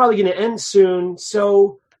 this is probably going to end soon.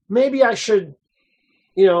 So maybe I should,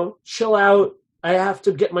 chill out. I have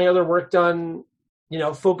to get my other work done,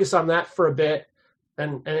 focus on that for a bit.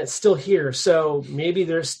 And it's still here. So maybe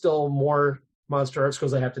there's still more Monster Art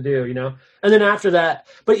Schools I have to do, and then after that,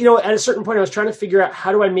 but at a certain point I was trying to figure out,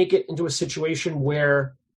 how do I make it into a situation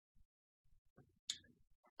where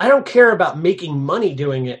I don't care about making money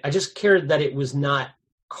doing it. I just cared that it was not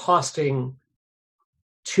costing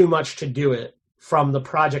too much to do it from the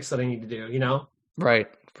projects that I need to do, Right.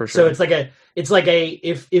 For sure. So it's like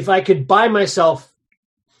if I could buy myself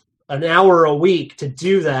an hour a week to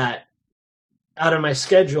do that out of my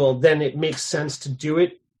schedule, then it makes sense to do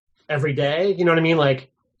it every day. You know what I mean? Like,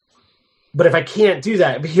 but if I can't do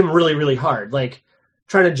that, it became really, really hard. Like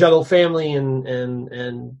trying to juggle family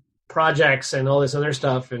and projects and all this other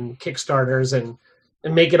stuff and Kickstarters and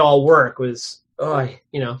make it all work was,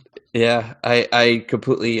 Yeah, I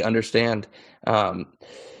completely understand.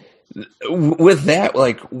 With that,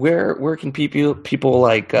 like, where can people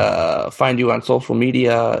like find you on social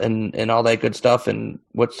media and all that good stuff? And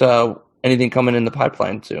what's anything coming in the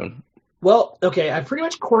pipeline soon? Well, okay, I pretty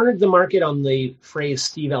much cornered the market on the phrase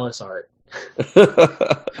Steve Ellis art.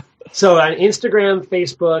 So on Instagram,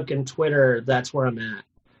 Facebook, and Twitter, that's where I'm at.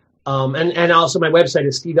 And also my website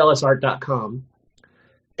is steveellisart.com.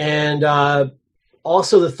 And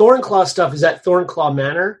also the Thornclaw stuff is at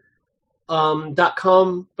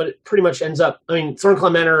thornclawmanor.com, but it pretty much ends up,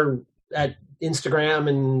 Thornclaw Manor at Instagram,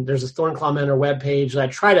 and there's a Thornclaw Manor webpage. I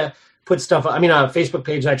try to put stuff, a Facebook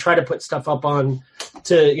page. I try to put stuff up on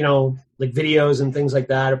to, like videos and things like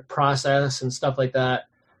that, a process and stuff like that.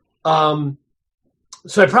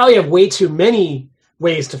 So I probably have way too many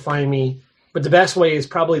ways to find me, but the best way is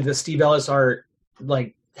probably the Steve Ellis Art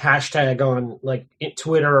like hashtag on like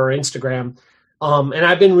Twitter or Instagram. And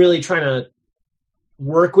I've been really trying to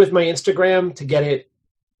work with my Instagram to get it,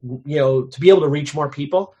 to be able to reach more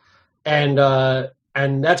people. And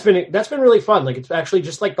that's been really fun. Like, it's actually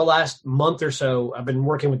just like the last month or so, I've been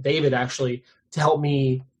working with David actually to help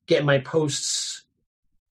me get my posts.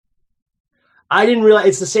 I didn't realize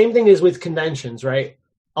it's the same thing as with conventions, right?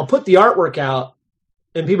 I'll put the artwork out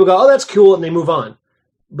and people go, oh, that's cool. And they move on,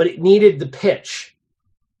 but it needed the pitch,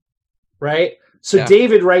 right? So yeah.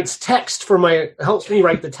 David helps me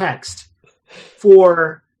write the text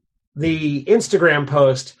for the Instagram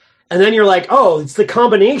post. And then you're like, oh, it's the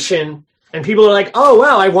combination. And people are like, oh,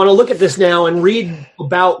 wow, I want to look at this now and read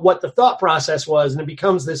about what the thought process was. And it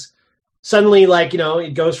becomes this suddenly like,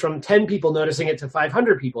 it goes from 10 people noticing it to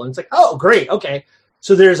 500 people. And it's like, oh, great. Okay.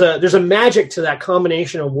 So there's a magic to that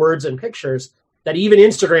combination of words and pictures that even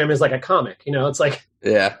Instagram is like a comic, it's like.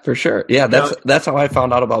 Yeah, for sure. Yeah. That's how I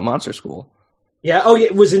found out about Monster School. Yeah. Oh, yeah.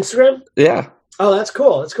 It was Instagram? Yeah. Oh, that's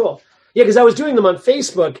cool. That's cool. Yeah. Cause I was doing them on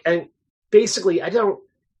Facebook and basically So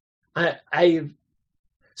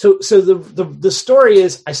the story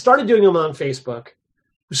is I started doing them on Facebook,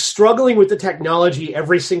 struggling with the technology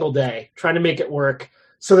every single day, trying to make it work.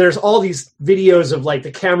 So there's all these videos of like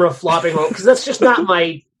the camera flopping because that's just not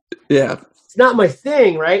it's not my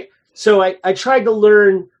thing, right? So I tried to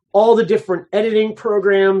learn all the different editing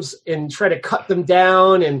programs and try to cut them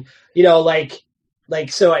down and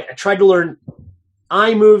so I tried to learn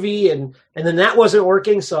iMovie and then that wasn't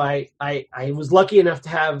working. So I was lucky enough to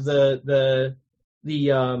have the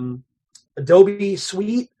Adobe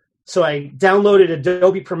Suite. So I downloaded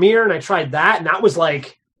Adobe Premiere and I tried that. And that was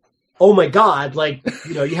like, oh my God, like,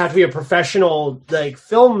 you have to be a professional, like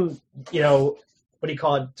film, what do you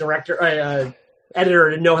call it? Director,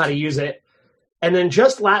 editor to know how to use it. And then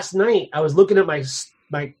just last night I was looking at cause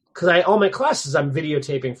all my classes I'm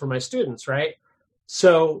videotaping for my students. Right.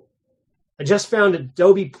 So I just found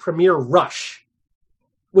Adobe Premiere Rush,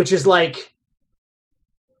 which is like,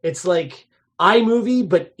 it's like iMovie,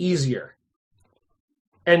 but easier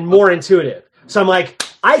and more intuitive. So I'm like,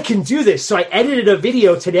 I can do this. So I edited a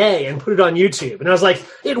video today and put it on YouTube. And I was like,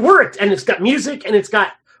 it worked. And it's got music and it's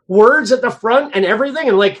got words at the front and everything.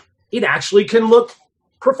 And like, it actually can look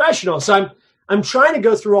professional. So I'm trying to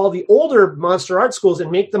go through all the older Monster Art schools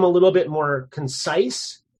and make them a little bit more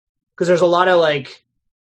concise. Because there's a lot of like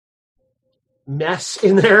mess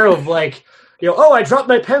in there of like, oh, I dropped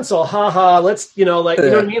my pencil. Haha. Let's, you know what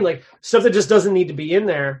I mean? Like stuff that just doesn't need to be in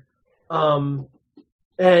there.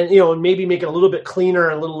 And, maybe make it a little bit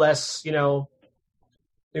cleaner, a little less,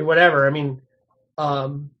 whatever. I mean,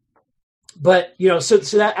 but, so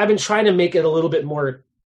that I've been trying to make it a little bit more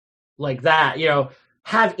like that,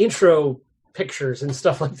 have intro pictures and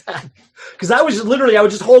stuff like that. Cause I would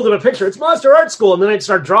just hold them a picture. It's Monster Art School. And then I'd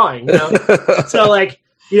start drawing, so like,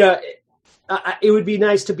 it would be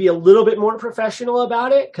nice to be a little bit more professional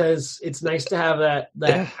about it. Cause it's nice to have that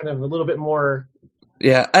kind of a little bit more.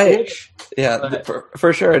 Yeah.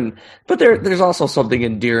 For sure. But there's also something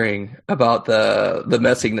endearing about the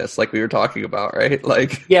messiness, like we were talking about, right?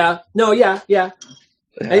 Like, yeah. I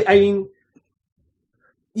mean,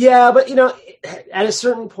 yeah, but at a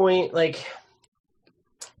certain point, like,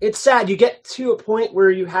 it's sad. You get to a point where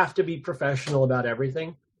you have to be professional about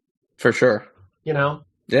everything. For sure. Yeah,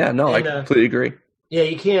 no, I completely agree. Yeah,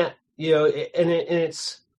 you can't,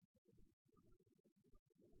 it's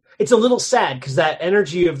a little sad because that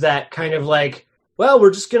energy of that kind of like, well,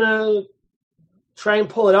 we're just going to try and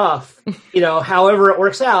pull it off, however it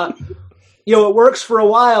works out. It works for a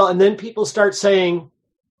while and then people start saying,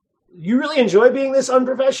 you really enjoy being this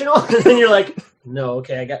unprofessional? And then you're like, no,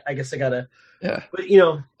 okay, I guess I gotta. Yeah. But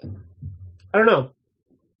I don't know.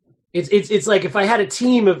 It's like if I had a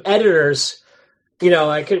team of editors,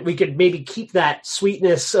 we could maybe keep that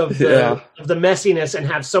sweetness of the messiness and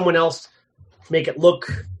have someone else make it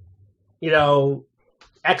look,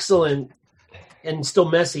 excellent and still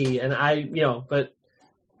messy. And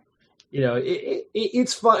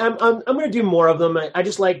it's fun. I'm going to do more of them. I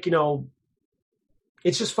just like,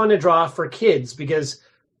 it's just fun to draw for kids because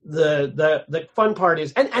the fun part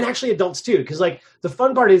is, and actually adults too, because like the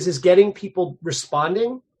fun part is getting people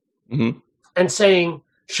responding and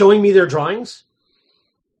showing me their drawings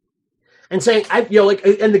and saying,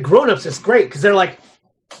 and the grownups is great because they're like,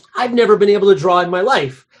 I've never been able to draw in my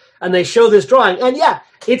life. And they show this drawing and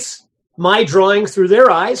it's my drawing through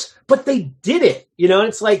their eyes, but they did it, and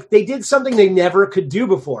it's like they did something they never could do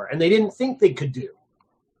before and they didn't think they could do,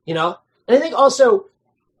 and I think also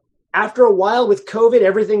after a while with COVID,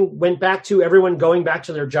 everything went back to everyone going back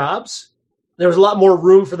to their jobs. There was a lot more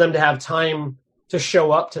room for them to have time to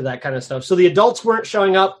show up to that kind of stuff. So the adults weren't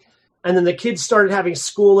showing up, and then the kids started having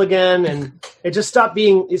school again, and it just stopped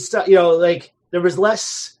being, like there was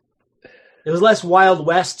less, it was less Wild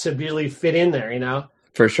West to really fit in there,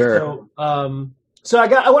 For sure. So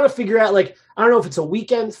I want to figure out, like, I don't know if it's a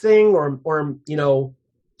weekend thing or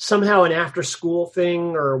somehow an after school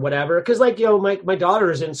thing or whatever. Cause like, my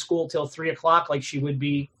daughter is in school till 3:00. Like she would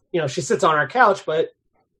be, she sits on our couch, but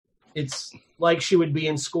it's like she would be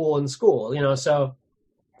in school, so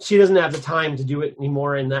she doesn't have the time to do it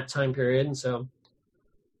anymore in that time period. And so,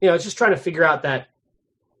 it's just trying to figure out that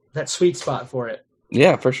sweet spot for it.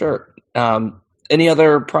 Yeah, for sure. Any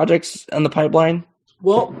other projects on the pipeline?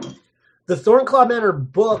 Well, the Thornclaw Manor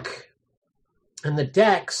book and the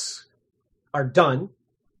decks are done.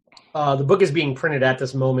 The book is being printed at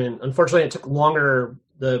this moment. Unfortunately, it took longer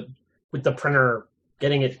with the printer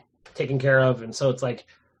getting it taken care of. And so it's like,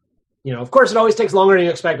 of course it always takes longer than you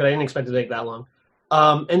expect, but I didn't expect it to take that long.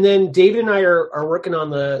 And then David and I are working on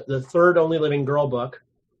the third Only Living Girl book.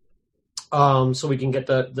 So we can get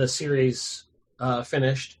the series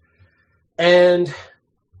finished. And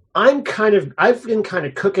I've been kind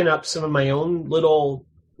of cooking up some of my own little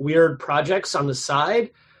weird projects on the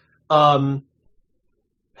side. I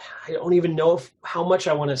don't even know how much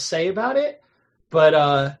I want to say about it,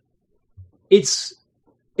 but it's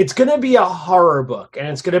going to be a horror book, and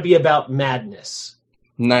it's going to be about madness.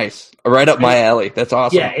 Nice. Right up my alley. That's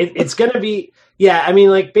awesome. Yeah, it's going to be, I mean,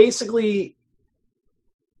 like, basically,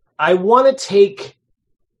 I want to take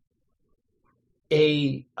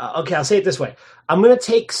I'll say it this way. I'm going to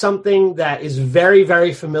take something that is very,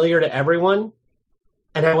 very familiar to everyone,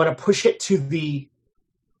 and I want to push it to the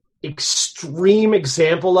extreme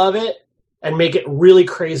example of it and make it really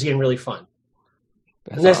crazy and really fun.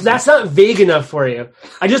 That's not vague enough for you.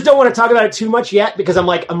 I just don't want to talk about it too much yet, because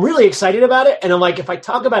I'm really excited about it. And I'm like, if I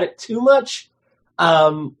talk about it too much, I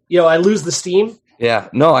lose the steam. Yeah,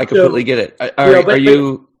 no, I completely get it.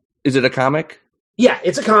 Is it a comic? Yeah,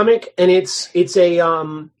 it's a comic, and it's a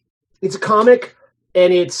comic,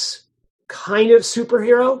 and it's kind of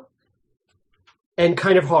superhero and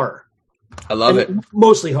kind of horror. I love it.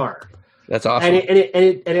 Mostly horror. That's awesome. And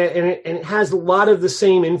it has a lot of the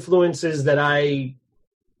same influences that I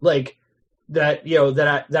like, that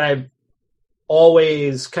I've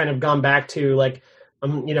always kind of gone back to, like,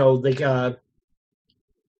 the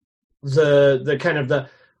kind of the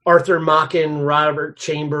Arthur Machen, Robert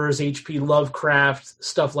Chambers, H.P. Lovecraft,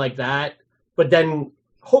 stuff like that. But then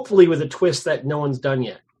hopefully with a twist that no one's done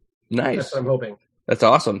yet. Nice. That's what I'm hoping. That's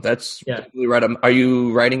awesome. That's right. Are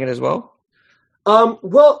you writing it as well?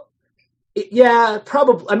 Well, yeah,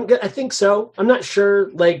 probably. I think so. I'm not sure.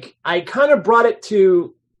 Like, I kind of brought it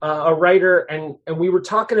to a writer, and we were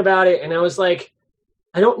talking about it, and I was like,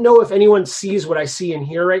 I don't know if anyone sees what I see and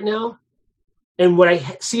hear right now. And what I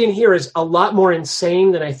see and hear is a lot more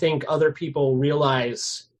insane than I think other people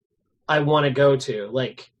realize I want to go to.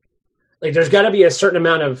 Like there's got to be a certain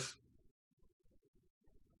amount of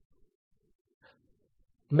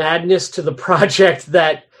madness to the project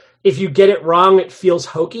that if you get it wrong, it feels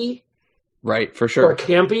hokey. Right, for sure. Or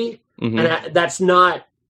campy. Mm-hmm. And that's not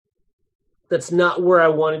where I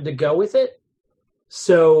wanted to go with it.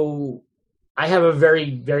 So I have a very,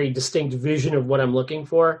 very distinct vision of what I'm looking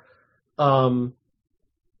for. But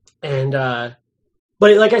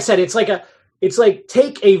like I said, it's like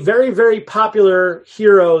take a very, very popular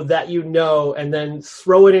hero that and then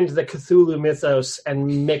throw it into the Cthulhu mythos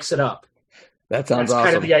and mix it up. That sounds That's awesome.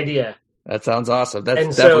 kind of the idea. That sounds awesome.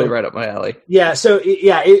 That's definitely right up my alley. Yeah. So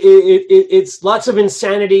it's lots of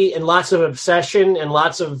insanity and lots of obsession and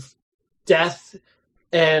lots of death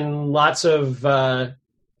and lots of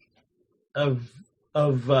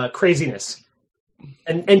craziness.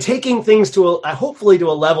 And taking things to hopefully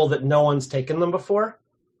to a level that no one's taken them before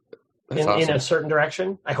in a certain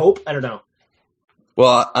direction. I hope. I don't know.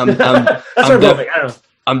 Well, I'm that's what I'm hoping. I don't know.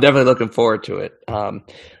 I'm definitely looking forward to it. I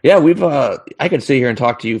could sit here and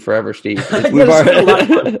talk to you forever, Steve. We've already, a lot of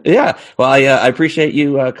fun. Yeah. Well, I appreciate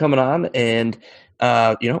you coming on, and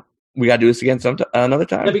we got to do this again another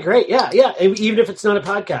time. That'd be great. Yeah. Even if it's not a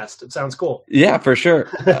podcast, it sounds cool. Yeah, for sure.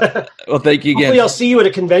 Well, thank you again. Hopefully, I'll see you at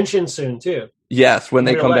a convention soon too. Yes, when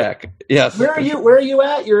they come back. Yes. Where are you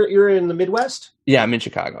at? You're in the Midwest? Yeah, I'm in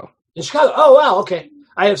Chicago. In Chicago. Oh wow. Okay.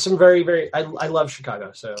 I have some very, very. I love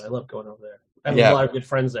Chicago, so I love going over there. I have a lot of good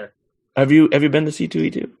friends there. Have you been to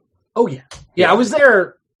C2E2? Oh yeah. I was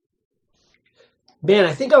there. Man,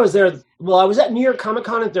 I think I was there. Well, I was at New York Comic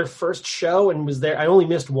Con at their first show and was there. I only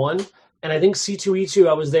missed one, and I think C2E2.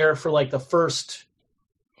 I was there for like the first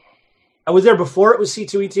I was there before it was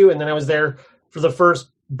C2E2, and then I was there for the first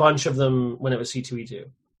bunch of them when it was C2E2.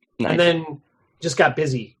 Nice. And then just got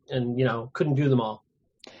busy and, couldn't do them all.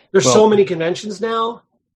 There's so many conventions now.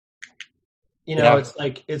 It's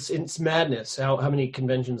like it's madness how many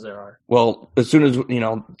conventions there are. Well, as soon as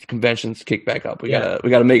conventions kick back up, we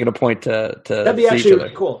gotta make it a point to that'd be actually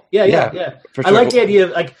really cool. Yeah. For sure. I like the idea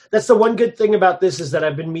of that's the one good thing about this is that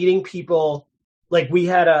I've been meeting people. Like we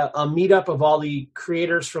had a meetup of all the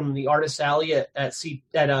creators from the Artist Alley at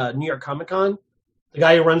New York Comic Con. The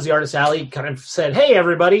guy who runs the Artist Alley kind of said, "Hey,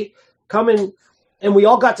 everybody, come in," and we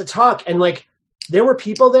all got to talk. And there were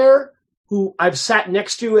people there who I've sat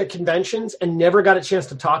next to at conventions and never got a chance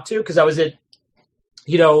to talk to because I was at,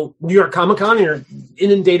 New York Comic Con and you're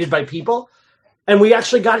inundated by people. And we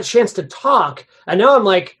actually got a chance to talk. And now I'm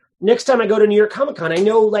like, next time I go to New York Comic Con, I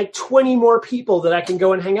know 20 more people that I can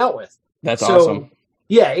go and hang out with. That's awesome.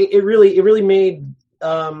 Yeah, it really made,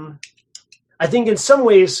 I think in some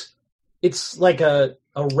ways it's like a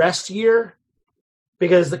rest year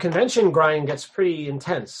because the convention grind gets pretty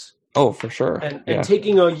intense. Oh, for sure. And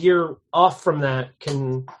taking a year off from that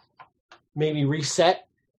can maybe reset.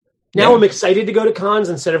 Now I'm excited to go to cons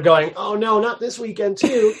instead of going, oh no, not this weekend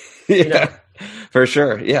too. For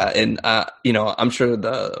sure. Yeah. And, I'm sure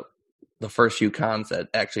the first few cons that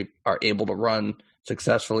actually are able to run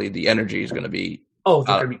successfully, the energy is going to be. Oh,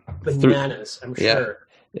 they're going to be bananas, I'm sure.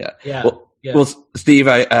 Yeah. Well, Steve,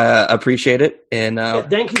 I appreciate it. And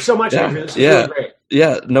thank you so much, Andrew. This is really great.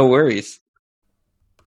 Yeah, no worries.